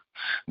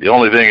 The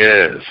only thing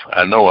is,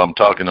 I know I'm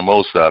talking to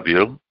most of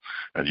you,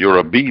 and you're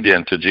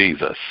obedient to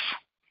Jesus.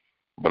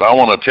 But I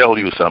want to tell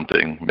you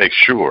something. Make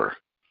sure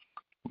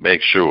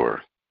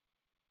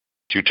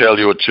you tell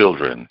your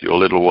children, your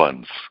little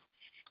ones,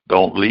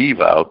 don't leave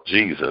out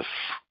Jesus.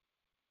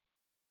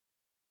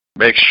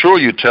 Make sure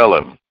you tell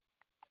them,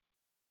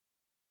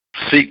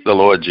 seek the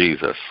Lord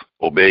Jesus,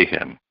 obey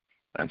him,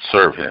 and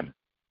serve him.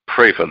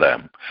 Pray for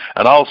them.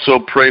 And also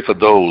pray for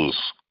those,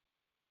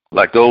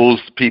 like those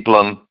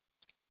people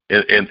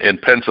in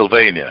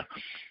Pennsylvania,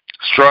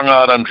 strung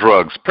out on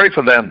drugs. Pray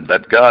for them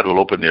that God will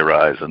open their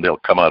eyes and they'll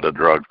come out of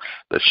drugs.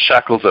 The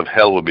shackles of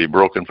hell will be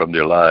broken from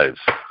their lives.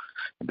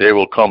 They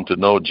will come to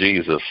know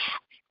Jesus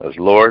as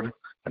Lord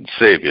and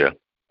Savior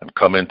and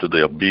come into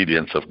the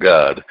obedience of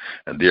God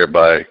and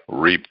thereby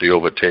reap the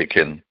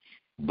overtaken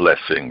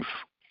blessings.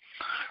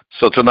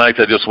 So tonight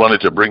I just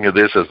wanted to bring you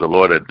this as the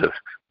Lord had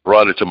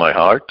brought it to my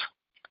heart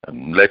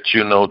and let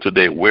you know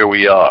today where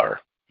we are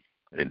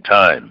in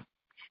time.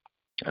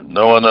 And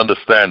know and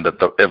understand that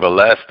the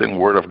everlasting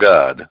Word of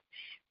God,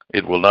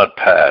 it will not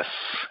pass.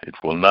 It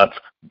will not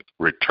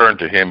return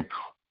to him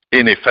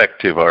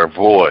ineffective or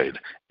void.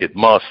 It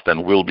must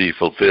and will be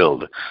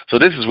fulfilled. So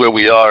this is where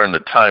we are in the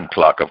time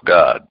clock of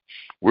God.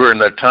 We're in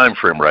that time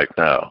frame right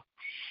now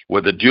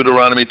where the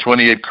Deuteronomy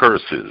 28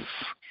 curses,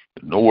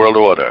 the New World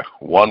Order,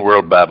 One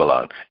World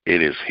Babylon,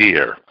 it is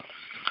here.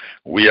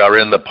 We are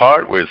in the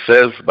part where it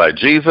says by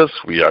Jesus,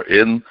 we are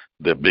in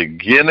the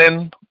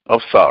beginning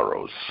of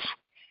sorrows.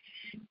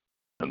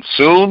 And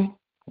soon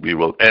we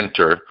will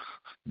enter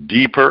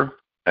deeper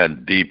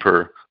and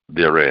deeper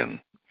therein.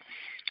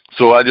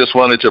 So I just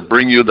wanted to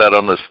bring you that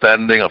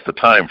understanding of the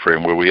time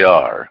frame where we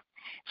are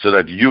so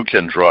that you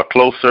can draw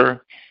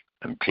closer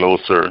and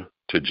closer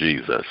to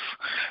Jesus.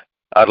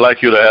 I'd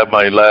like you to have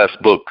my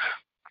last book,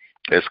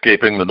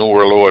 Escaping the New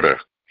World Order,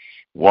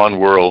 One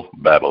World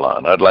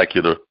Babylon. I'd like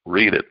you to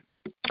read it.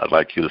 I'd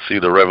like you to see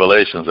the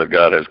revelations that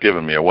God has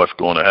given me of what's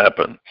going to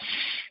happen.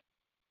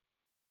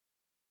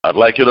 I'd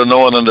like you to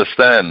know and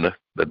understand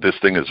that this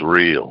thing is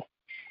real.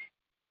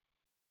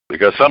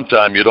 because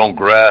sometimes you don't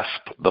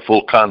grasp the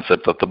full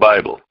concept of the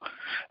Bible.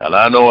 And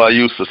I know I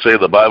used to say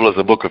the Bible is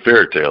a book of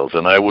fairy tales,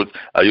 and I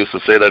used to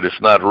say that it's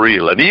not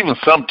real. And even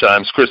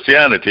sometimes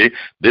Christianity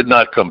did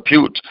not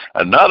compute.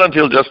 And not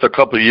until just a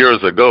couple of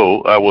years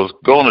ago, I was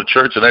going to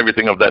church and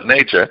everything of that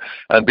nature,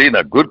 and being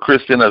a good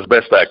Christian as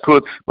best I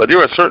could, but there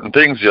were certain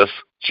things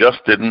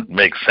just didn't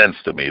make sense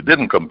to me. It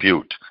didn't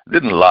compute. It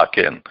didn't lock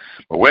in.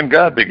 But when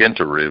God began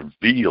to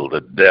reveal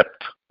the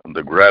depth and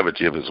the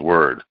gravity of his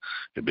word,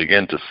 it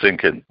began to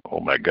sink in. Oh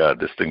my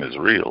God, this thing is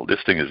real. This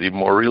thing is even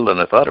more real than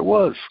I thought it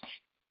was.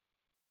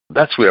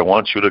 That's where I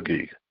want you to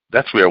be.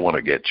 That's where I want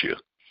to get you.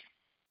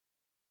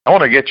 I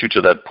want to get you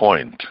to that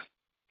point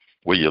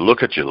where you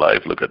look at your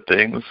life, look at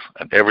things,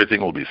 and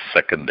everything will be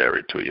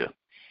secondary to you.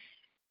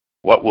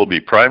 What will be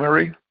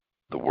primary?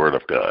 The Word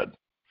of God.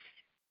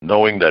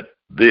 Knowing that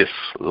this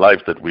life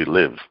that we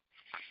live,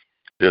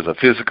 there's a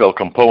physical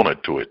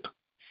component to it,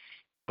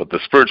 but the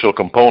spiritual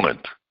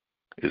component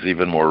is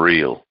even more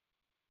real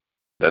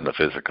than the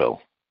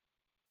physical.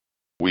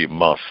 We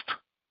must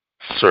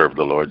serve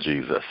the Lord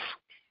Jesus.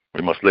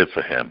 We must live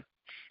for him.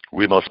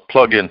 We must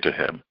plug into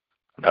him.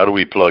 And how do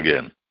we plug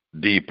in?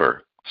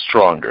 Deeper,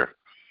 stronger,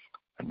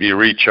 and be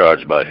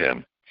recharged by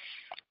him.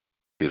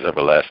 His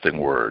everlasting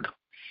word.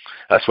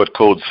 That's what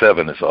Code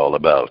 7 is all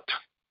about.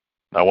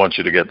 I want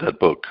you to get that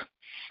book.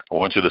 I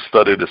want you to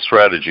study the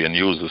strategy and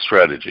use the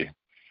strategy.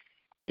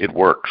 It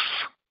works.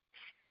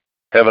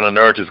 Heaven and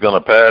earth is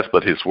going to pass,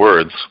 but his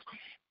words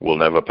will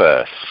never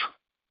pass.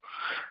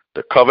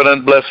 The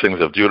covenant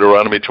blessings of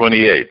Deuteronomy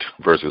 28,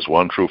 verses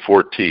 1 through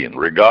 14,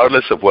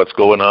 regardless of what's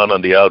going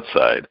on the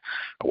outside,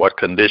 what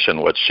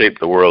condition, what shape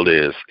the world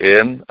is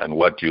in, and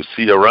what you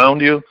see around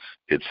you,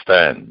 it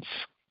stands.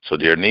 So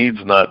there needs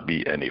not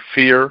be any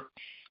fear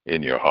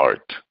in your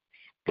heart.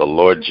 The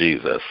Lord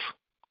Jesus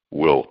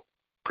will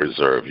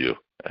preserve you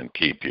and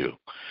keep you.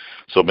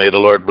 So may the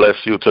Lord bless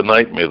you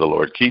tonight. May the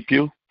Lord keep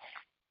you.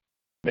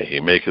 May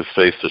he make his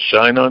face to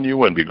shine on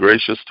you and be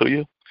gracious to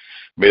you.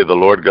 May the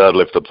Lord God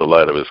lift up the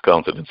light of his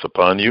countenance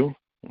upon you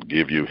and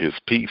give you his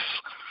peace,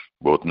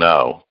 both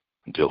now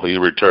until he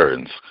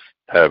returns.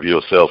 Have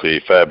yourself a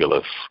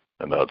fabulous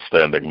and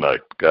outstanding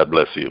night. God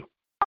bless you.